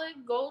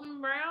 solid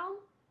golden brown.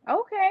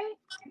 Okay.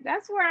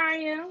 That's where I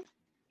am.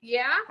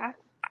 Yeah.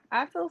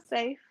 I feel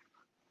safe.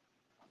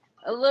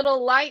 A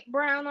little light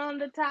brown on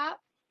the top.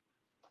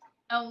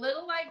 A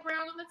little light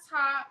brown on the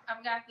top.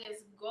 I've got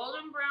this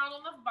golden brown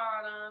on the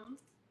bottom.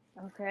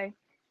 Okay.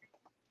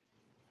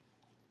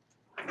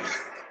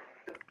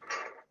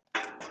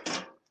 I'm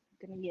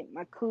gonna get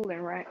my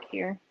cooling rack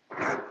here.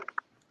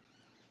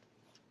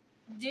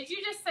 Did you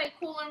just say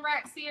cooling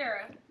rack,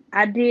 Sierra?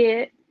 I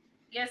did.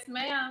 Yes,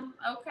 ma'am.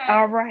 Okay.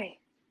 All right.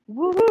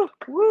 Woo woo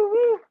woo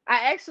woo.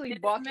 I actually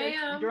bought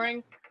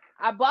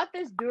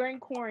this during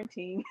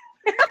quarantine.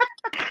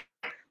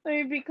 Let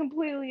me be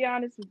completely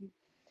honest with you.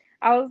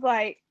 I was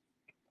like,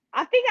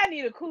 I think I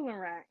need a cooling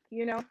rack.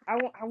 You know, I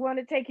want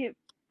to take it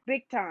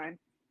big time,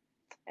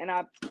 and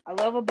I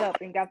leveled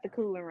up and got the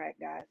cooling rack,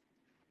 guys.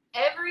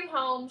 Every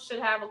home should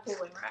have a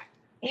cooling rack.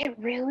 It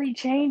really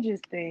changes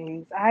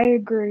things. I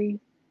agree.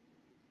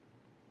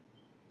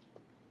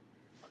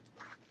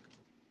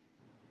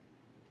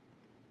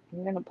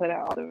 I'm gonna put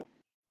out all the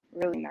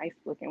really nice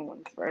looking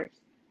ones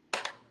first.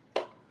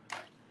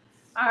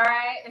 All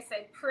right, it's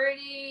a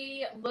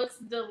pretty, looks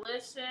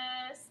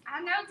delicious.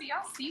 I know. Do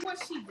y'all see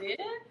what she did?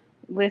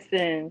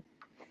 Listen,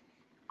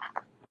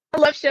 I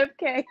love Chef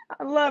K.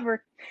 I love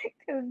her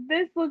because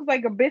this looks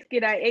like a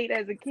biscuit I ate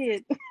as a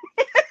kid.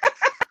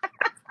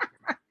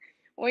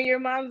 When your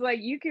mom's like,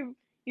 you can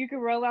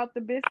roll out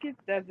the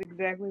biscuits, that's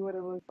exactly what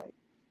it looks like.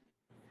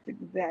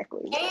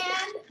 Exactly.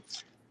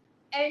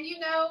 And you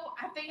know,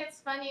 I think it's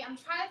funny. I'm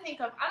trying to think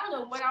of, I don't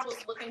know what I was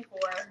looking for,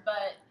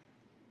 but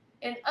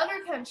in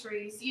other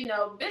countries, you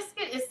know,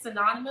 biscuit is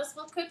synonymous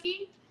with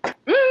cookie.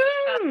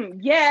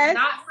 Yes.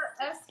 Not for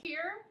us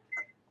here,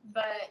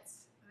 but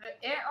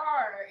it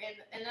are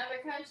in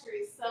other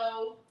countries.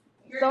 So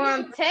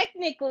I'm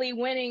technically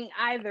winning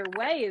either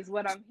way, is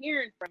what I'm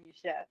hearing from you,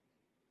 Chef.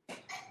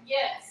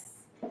 Yes.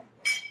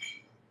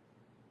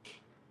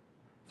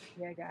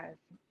 Yeah, guys,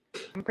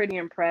 I'm pretty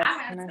impressed. I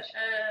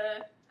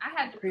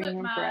had to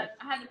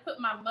put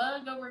my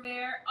mug over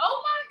there.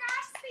 Oh my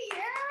gosh,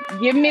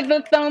 Sierra! Give me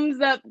the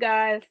thumbs up,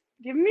 guys.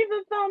 Give me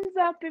the thumbs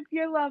up if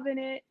you're loving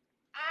it.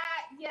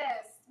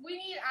 Yes, we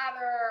need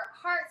either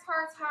hearts,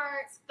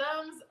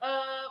 thumbs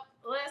up.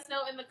 Let us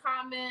know in the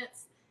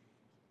comments.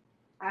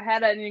 I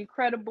had an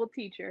incredible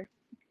teacher.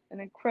 I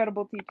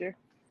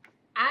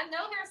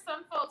know there's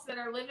some folks that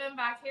are living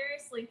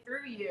vicariously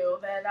through you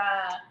that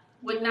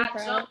would not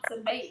jump to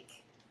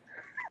bake.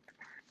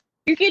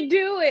 You can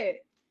do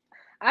it.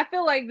 I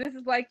feel like this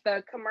is like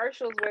the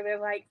commercials where they're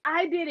like,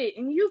 I did it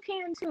and you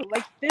can too.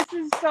 Like, this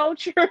is so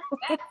true.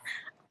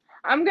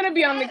 I'm going to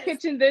be on the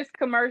Kitchen This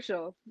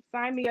commercial.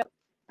 Sign me up.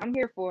 I'm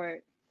here for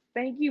it.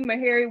 Thank you,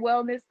 Meharry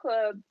Wellness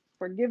Club,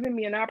 for giving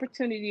me an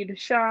opportunity to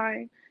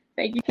shine.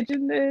 Thank you,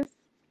 Kitchen This.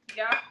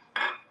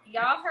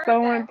 Y'all heard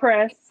so that.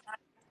 Impressed.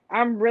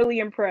 I'm really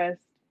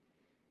impressed.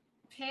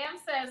 Pam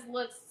says,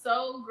 looks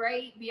so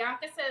great.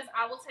 Bianca says,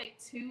 I will take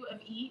 2 of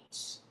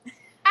each.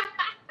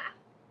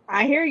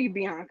 I hear you,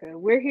 Bianca.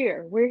 We're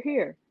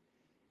here.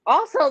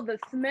 Also, the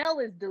smell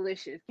is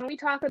delicious. Can we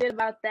talk a bit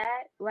about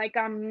that? Like,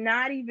 I'm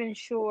not even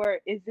sure.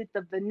 Is it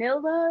the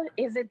vanilla?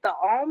 Is it the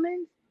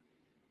almonds?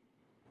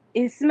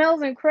 It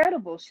smells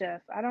incredible,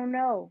 Chef. I don't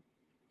know.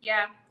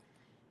 Yeah.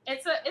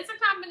 It's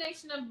a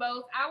combination of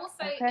both. I will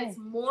say it's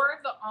more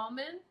of the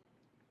almond.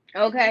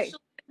 Okay.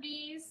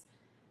 These,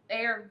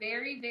 they are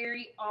very,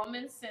 very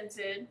almond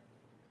scented.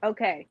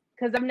 Okay.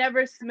 Because I've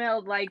never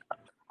smelled like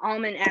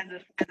almond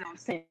as a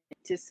scent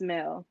to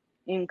smell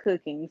in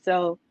cooking.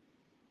 So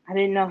I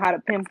didn't know how to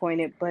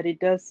pinpoint it, but it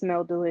does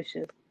smell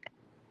delicious.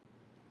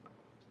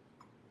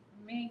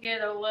 Let me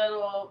get a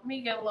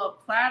little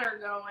platter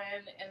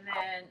going, and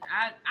then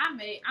I'm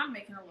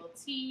making a little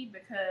tea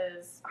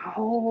because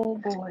oh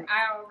boy,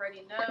 I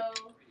already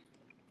know.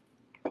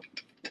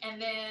 And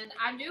then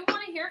I do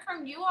want to hear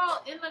from you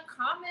all in the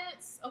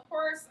comments. Of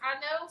course, I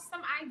know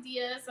some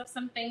ideas of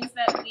some things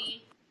that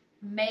we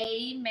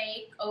may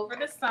make over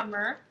the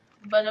summer,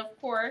 but of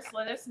course,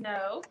 let us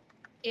know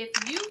if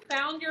you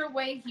found your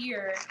way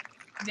here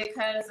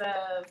because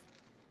of,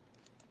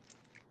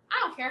 I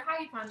don't care how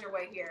you found your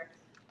way here.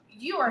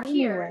 You are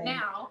here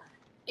now.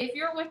 If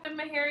you're with the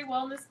Meharry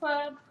Wellness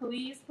Club,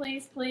 please,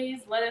 please,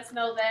 please let us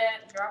know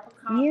that. Drop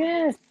a comment.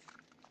 Yes.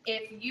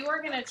 If you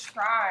are going to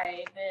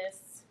try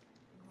this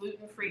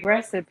gluten-free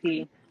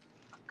Recipe.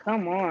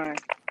 Come on.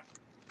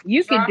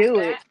 You can Drop do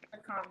it. that in the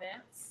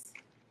comments.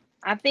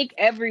 I think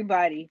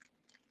everybody.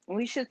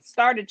 We should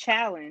start a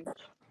challenge.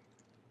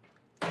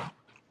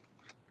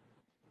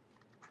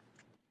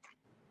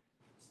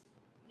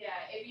 Yeah,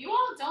 if you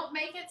all don't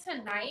make it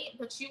tonight,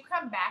 but you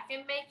come back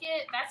and make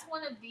it, that's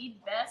one of the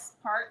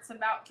best parts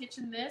about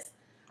Kitchen This.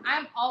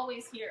 I'm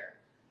always here.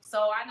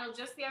 So I know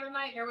just the other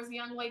night there was a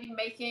young lady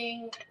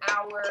making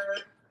our,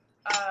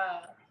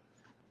 I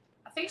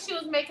think she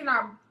was making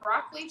our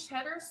broccoli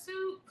cheddar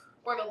soup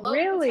or the loaded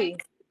Really?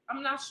 potato.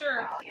 I'm not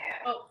sure. Oh,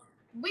 yeah. But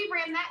we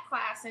ran that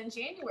class in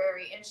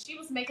January, and she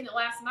was making it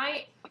last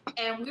night,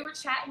 and we were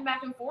chatting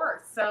back and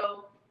forth.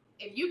 So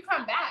if you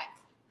come back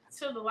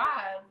to the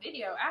live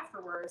video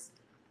afterwards,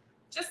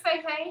 just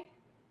say hey,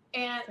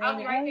 and I'll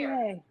be right there.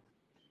 Hey.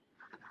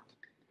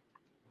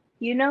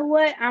 You know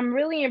what? I'm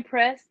really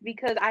impressed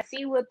because I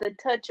see what the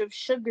touch of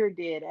sugar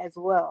did as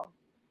well.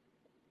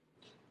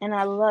 And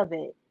I love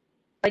it.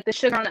 Like the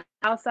sugar on the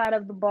outside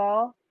of the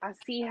ball, I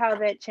see how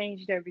that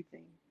changed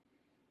everything.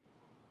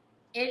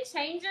 It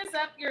changes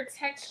up your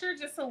texture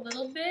just a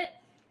little bit,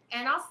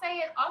 and I'll say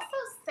it also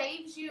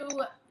saves you.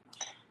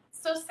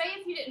 So say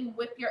if you didn't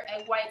whip your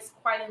egg whites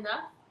quite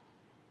enough,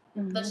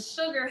 the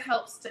sugar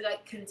helps to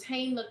like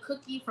contain the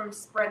cookie from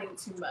spreading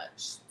too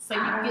much. So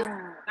you get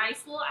a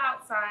nice little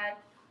outside,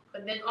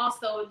 but then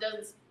also it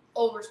doesn't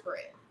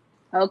overspread.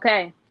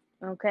 Okay.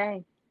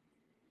 Okay.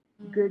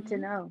 Good to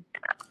know.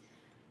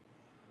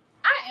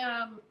 I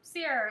am,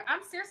 Sierra,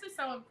 I'm seriously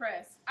so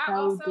impressed.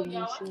 Y'all, I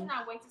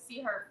cannot wait to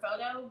see her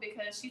photo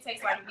because she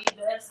takes like the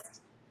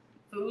best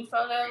food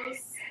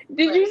photos.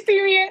 Did you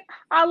see me?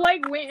 I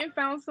like went and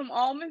found some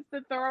almonds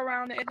to throw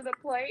around the edge of the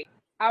plate.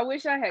 I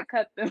wish I had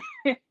cut them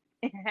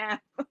in half.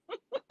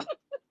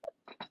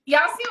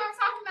 Y'all see what I'm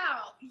talking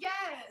about?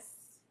 Yes.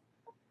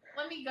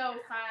 Let me go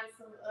find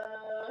some,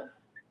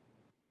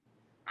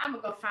 I'm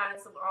gonna go find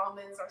some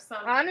almonds or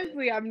something.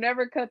 Honestly, I've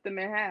never cut them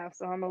in half,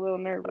 so I'm a little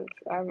nervous.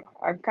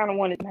 I kind of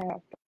want it in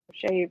half,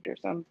 shaved or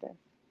something.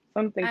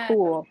 Something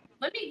cool.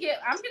 I'm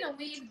gonna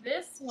leave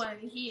this one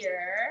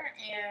here,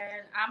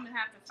 and I'm gonna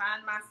have to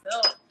find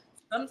myself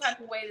some type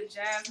of way to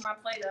jazz my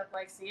plate up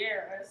like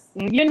Sierra's.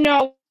 You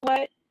know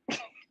what?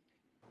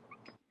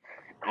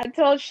 I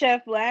told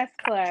Chef last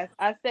class,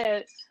 I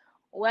said,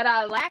 what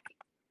I lack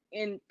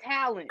in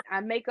talent, I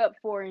make up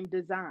for in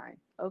design.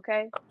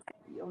 Okay?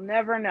 You'll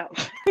never know.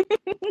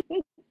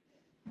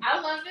 I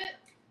love it.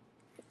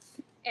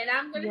 And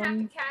I'm going to have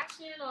to cash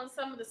in on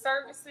some of the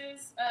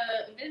services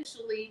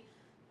eventually,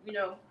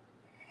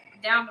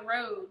 down the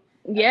road.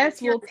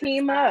 Yes, we'll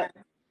team up.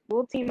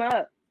 We'll team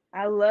up.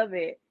 I love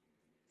it.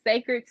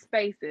 Sacred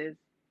spaces.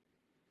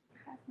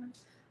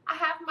 I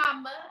have my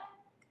mug.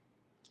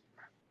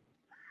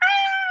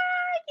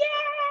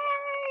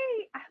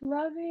 Yay! I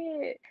love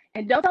it.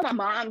 And don't tell my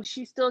mom.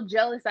 She's still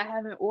jealous I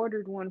haven't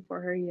ordered one for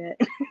her yet.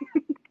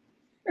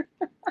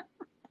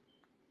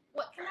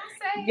 What can I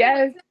say?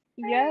 Yes.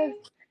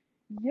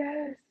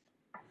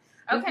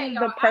 Okay, this is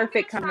y'all, the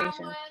perfect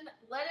combination. one.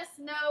 Let us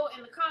know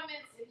in the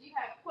comments if you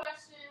have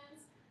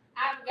questions.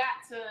 I've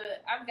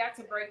got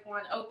to break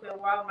one open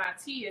while my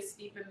tea is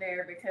steeping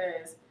there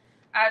because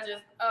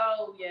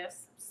oh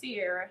yes,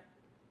 Sierra.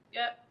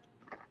 Yep.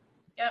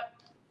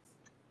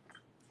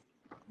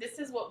 This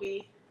is what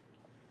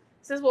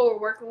we're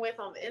working with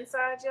on the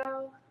inside,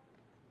 y'all.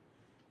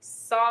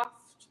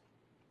 Soft,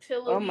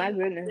 pillowy. Oh my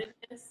goodness.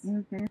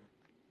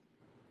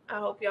 I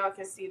hope y'all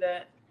can see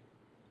that.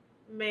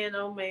 Man,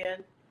 oh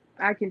man.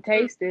 I can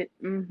taste it.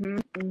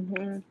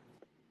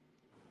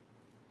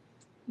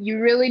 You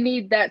really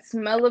need that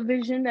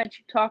smell-o-vision that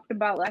you talked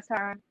about last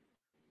time.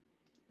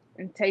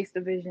 And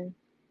taste-o-vision.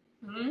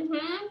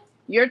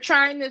 You're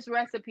trying this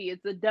recipe.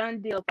 It's a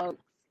done deal,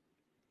 folks.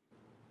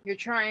 You're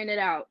trying it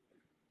out.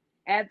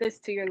 Add this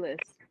to your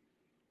list.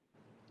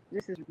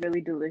 This is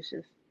really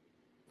delicious.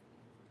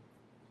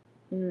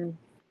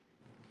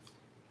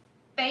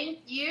 Thank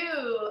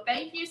you.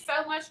 Thank you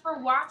so much for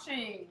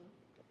watching.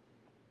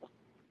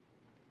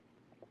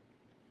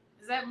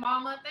 Is that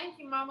Mama? Thank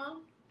you,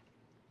 Mama.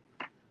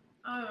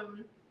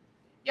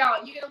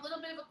 Y'all, you get a little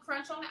bit of a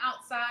crunch on the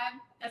outside.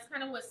 That's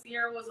kind of what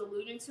Sierra was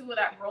alluding to with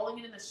that rolling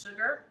it in the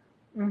sugar.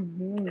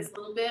 This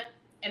little bit.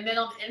 And then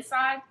on the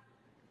inside,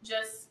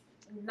 just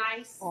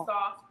nice,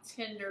 soft,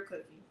 tender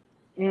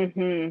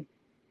cookie.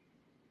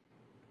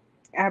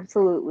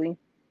 Absolutely.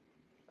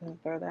 I'm going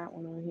to throw that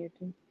one on here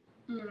too.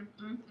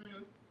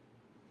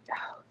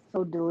 Oh,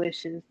 so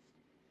delicious.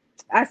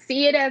 I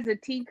see it as a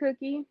tea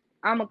cookie.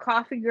 I'm a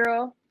coffee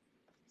girl,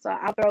 so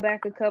I'll throw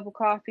back a cup of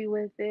coffee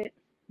with it.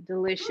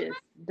 Delicious.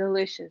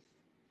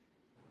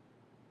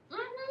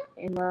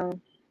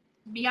 And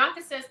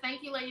Bianca says,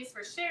 thank you ladies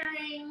for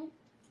sharing.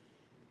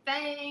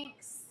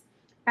 Thanks.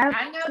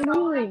 Absolutely. I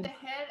know y'all have to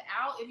head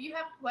out. If you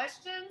have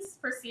questions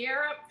for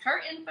Sierra,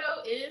 her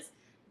info is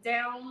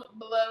down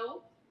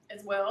below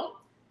as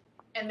well.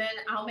 And then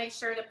I'll make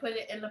sure to put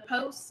it in the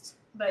post.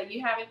 But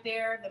you have it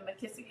there, the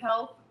McKissick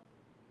Health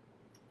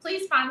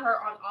Please find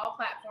her on all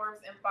platforms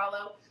and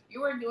follow.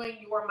 You are doing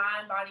your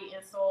mind, body,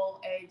 and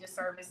soul a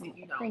disservice if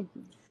you don't. Thank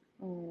you.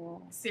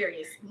 Oh.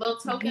 Serious. Little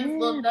tokens,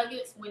 little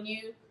nuggets when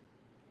you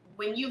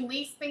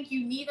least think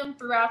you need them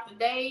throughout the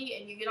day,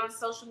 and you get on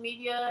social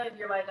media and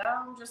you're like,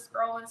 oh, I'm just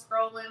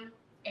scrolling,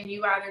 and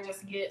you either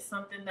just get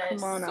something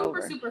that's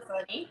super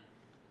funny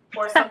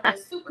or something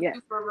super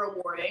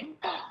rewarding.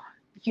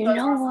 You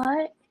know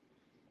what?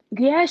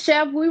 Yeah,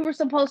 Chef, we were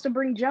supposed to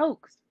bring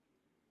jokes.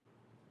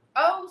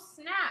 Oh,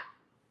 snap.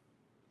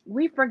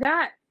 We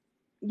forgot.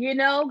 You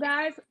know,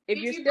 guys, if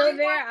you're still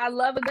there, I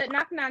love a good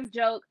knock-knock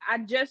joke. I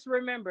just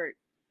remembered.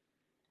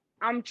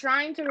 I'm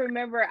trying to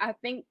remember. I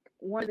think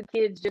one of the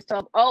kids just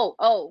told,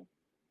 oh.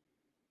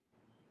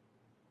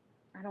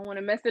 I don't want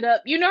to mess it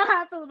up. You know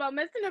how I feel about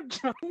messing up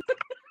jokes.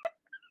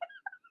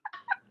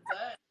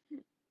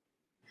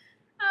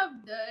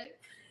 I'm done.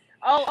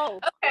 Oh.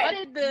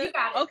 Okay.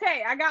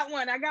 Okay, I got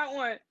one.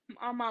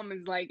 My mom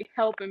is like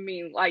helping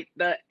me, like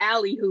the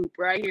alley hoop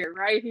right here.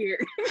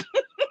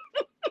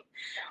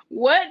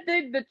 What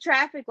did the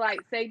traffic light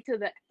say to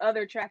the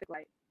other traffic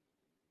light?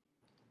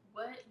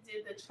 What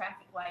did the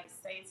traffic light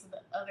say to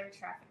the other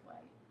traffic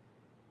light?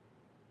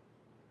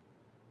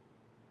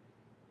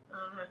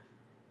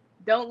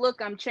 Don't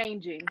look, I'm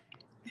changing.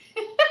 This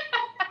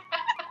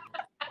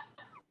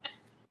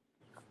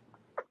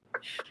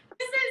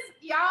is,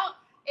 y'all,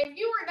 if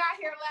you were not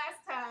here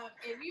last time,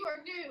 if you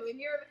are new and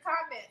you're in the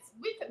comments,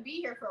 we could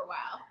be here for a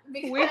while.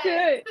 We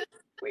could.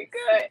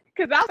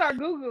 Because I'll start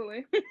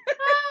Googling. I'm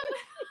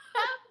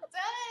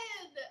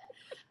done.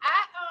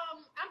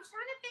 I'm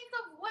trying to think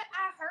of what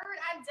I heard.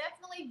 I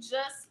definitely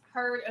just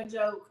heard a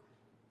joke.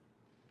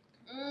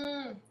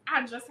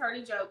 I just heard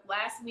a joke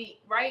last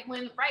week, right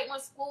when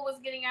school was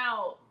getting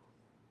out.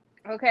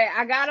 Okay,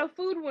 I got a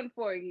food one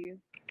for you.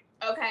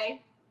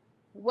 Okay.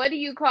 What do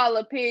you call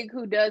a pig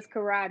who does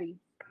karate?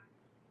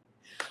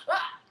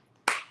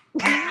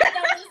 I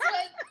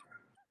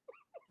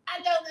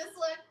know this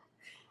one.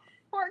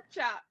 Pork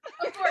chop.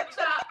 A pork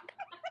chop.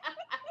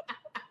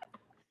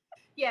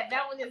 Yeah,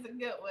 that one is a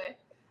good one.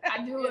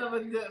 I do love a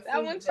good food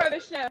That one's joke. for the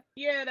chef.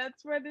 Yeah,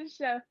 that's for the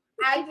chef.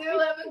 I do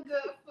love a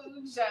good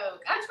food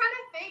joke. I'm trying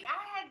to think.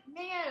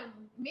 Me and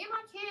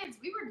my kids,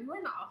 we were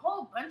doing a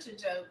whole bunch of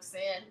jokes,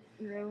 and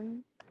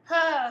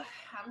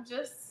I'm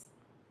just.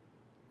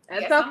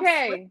 That's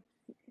okay.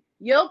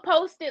 You'll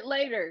post it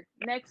later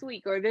next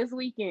week or this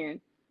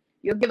weekend.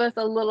 You'll give us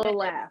a little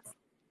laugh.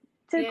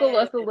 Tickle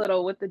us a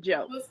little with the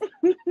joke.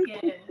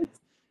 It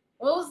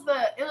was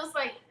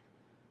like,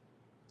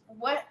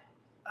 what?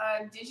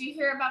 Did you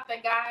hear about the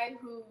guy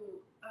who?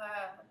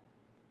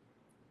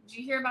 Did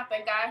you hear about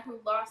the guy who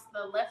lost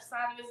the left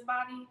side of his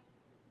body?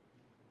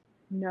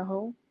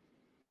 No.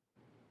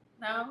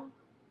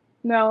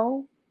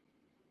 No.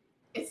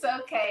 It's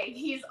okay.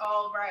 He's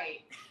all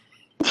right.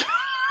 That's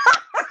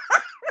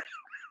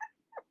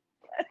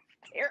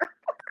terrible.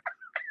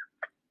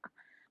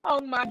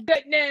 Oh my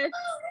goodness.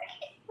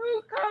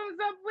 Who comes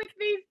up with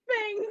these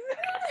things?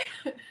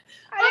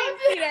 I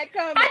didn't see that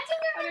coming.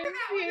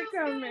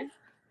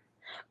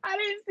 I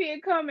didn't see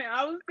it coming.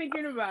 I was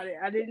thinking about it.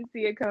 I didn't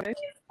see it coming.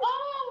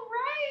 All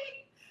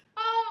right.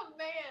 Oh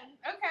man.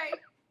 Okay.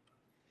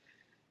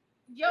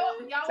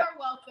 Y'all are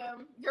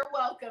welcome. You're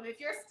welcome. If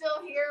you're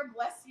still here,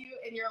 bless you,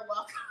 and you're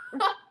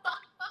welcome.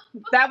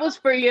 That was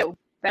for you.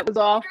 That was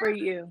all for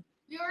you.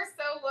 You're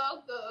so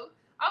welcome.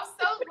 I'm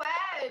so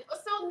glad.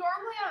 So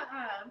normally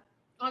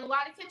on a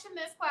lot of Kitchen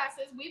Miss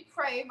classes, we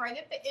pray right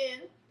at the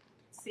end.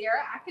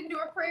 Sarah, I can do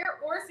a prayer,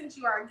 or since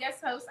you are a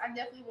guest host, I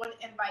definitely want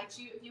to invite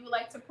you if you would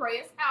like to pray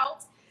us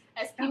out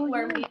as people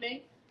are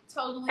leaving.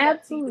 Totally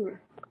Absolutely.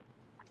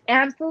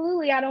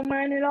 Absolutely. I don't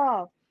mind at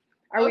all.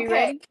 Are we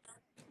ready?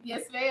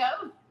 Yes,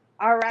 ma'am.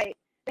 All right.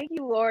 Thank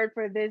you, Lord,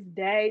 for this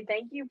day.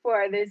 Thank you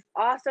for this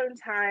awesome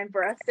time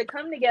for us to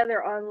come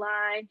together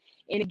online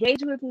and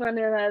engage with one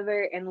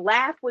another and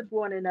laugh with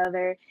one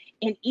another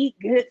and eat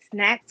good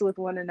snacks with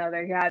one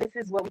another. God,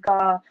 this is what we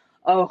call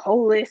a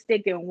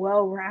holistic and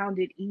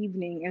well-rounded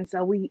evening. And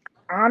so we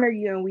honor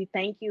you and we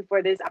thank you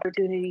for this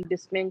opportunity to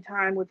spend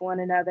time with one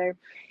another.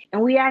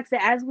 And we ask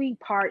that as we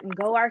part and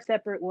go our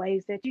separate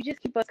ways, that you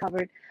just keep us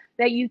covered,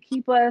 that you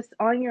keep us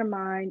on your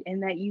mind,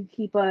 and that you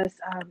keep us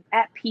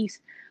at peace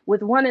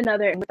with one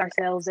another and with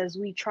ourselves as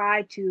we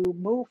try to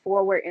move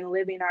forward in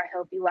living our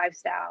healthy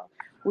lifestyle.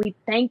 We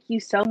thank you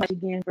so much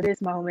again for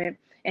this moment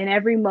and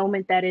every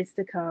moment that is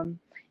to come.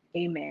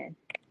 Amen.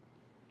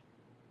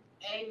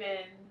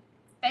 Amen.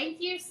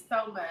 Thank you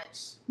so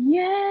much.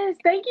 Yes,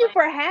 thank you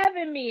for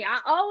having me. I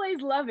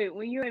always love it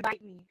when you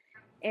invite me.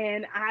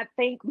 And I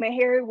thank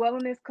Meharry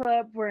Wellness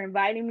Club for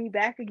inviting me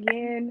back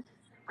again.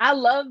 I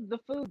love the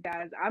food,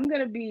 guys. I'm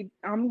gonna be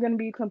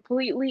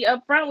completely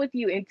upfront with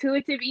you.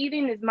 Intuitive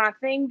eating is my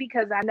thing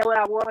because I know what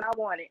I want when I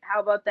want it.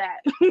 How about that?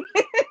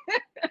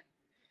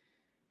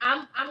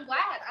 I'm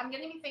glad. I'm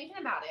gonna be thinking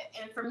about it.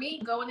 And for me,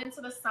 going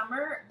into the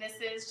summer, this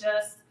is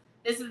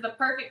the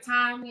perfect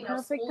time.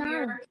 School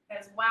year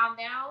has wound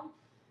down.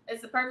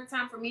 it's the perfect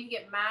time for me to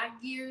get my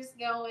gears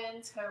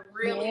going to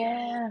really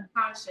Yeah.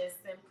 be conscious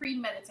and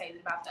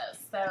premeditated about those.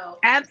 So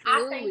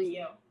Absolutely. I thank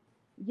you.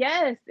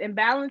 Yes, and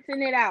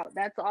balancing it out.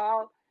 That's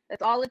all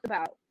it's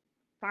about.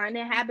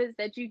 Finding habits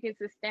that you can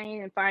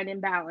sustain and finding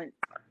balance.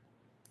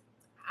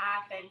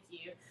 I thank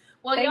you.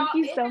 Well, Thank y'all,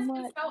 you it so has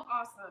much. been so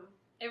awesome.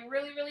 It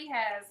really, really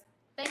has.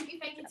 Thank you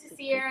to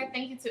Sierra.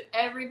 Thank you to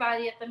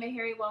everybody at the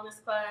Meharry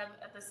Wellness Club,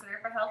 at the Center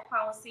for Health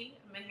Policy,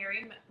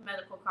 Meharry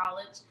Medical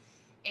College.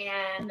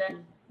 And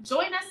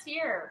join us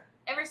here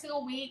every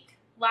single week,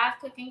 live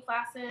cooking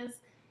classes.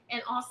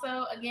 And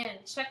also, again,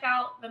 check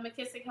out the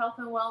McKissick Health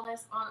and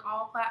Wellness on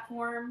all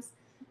platforms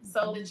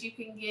so that you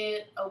can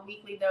get a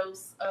weekly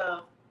dose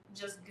of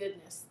just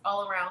goodness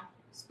all around,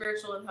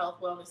 spiritual and health,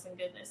 wellness, and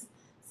goodness.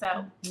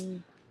 So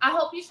I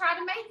hope you try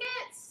to make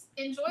it.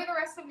 Enjoy the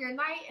rest of your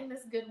night in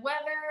this good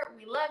weather.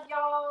 We love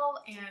y'all.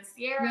 And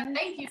Sierra,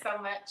 thank you so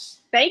much.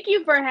 Thank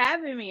you for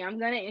having me. I'm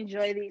going to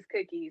enjoy these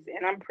cookies,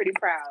 and I'm pretty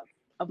proud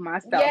of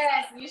myself.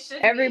 Yes, you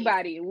should.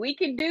 Everybody, we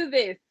can do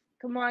this.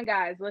 Come on,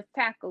 guys. Let's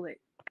tackle it.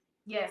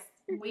 Yes,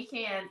 we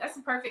can. That's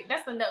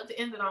the note to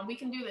end it on. We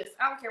can do this.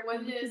 I don't care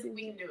what it is.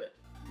 We can do it.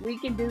 We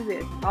can do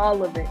this.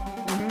 All of it.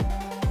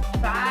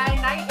 Bye.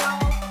 Night,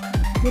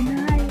 y'all. Good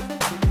night.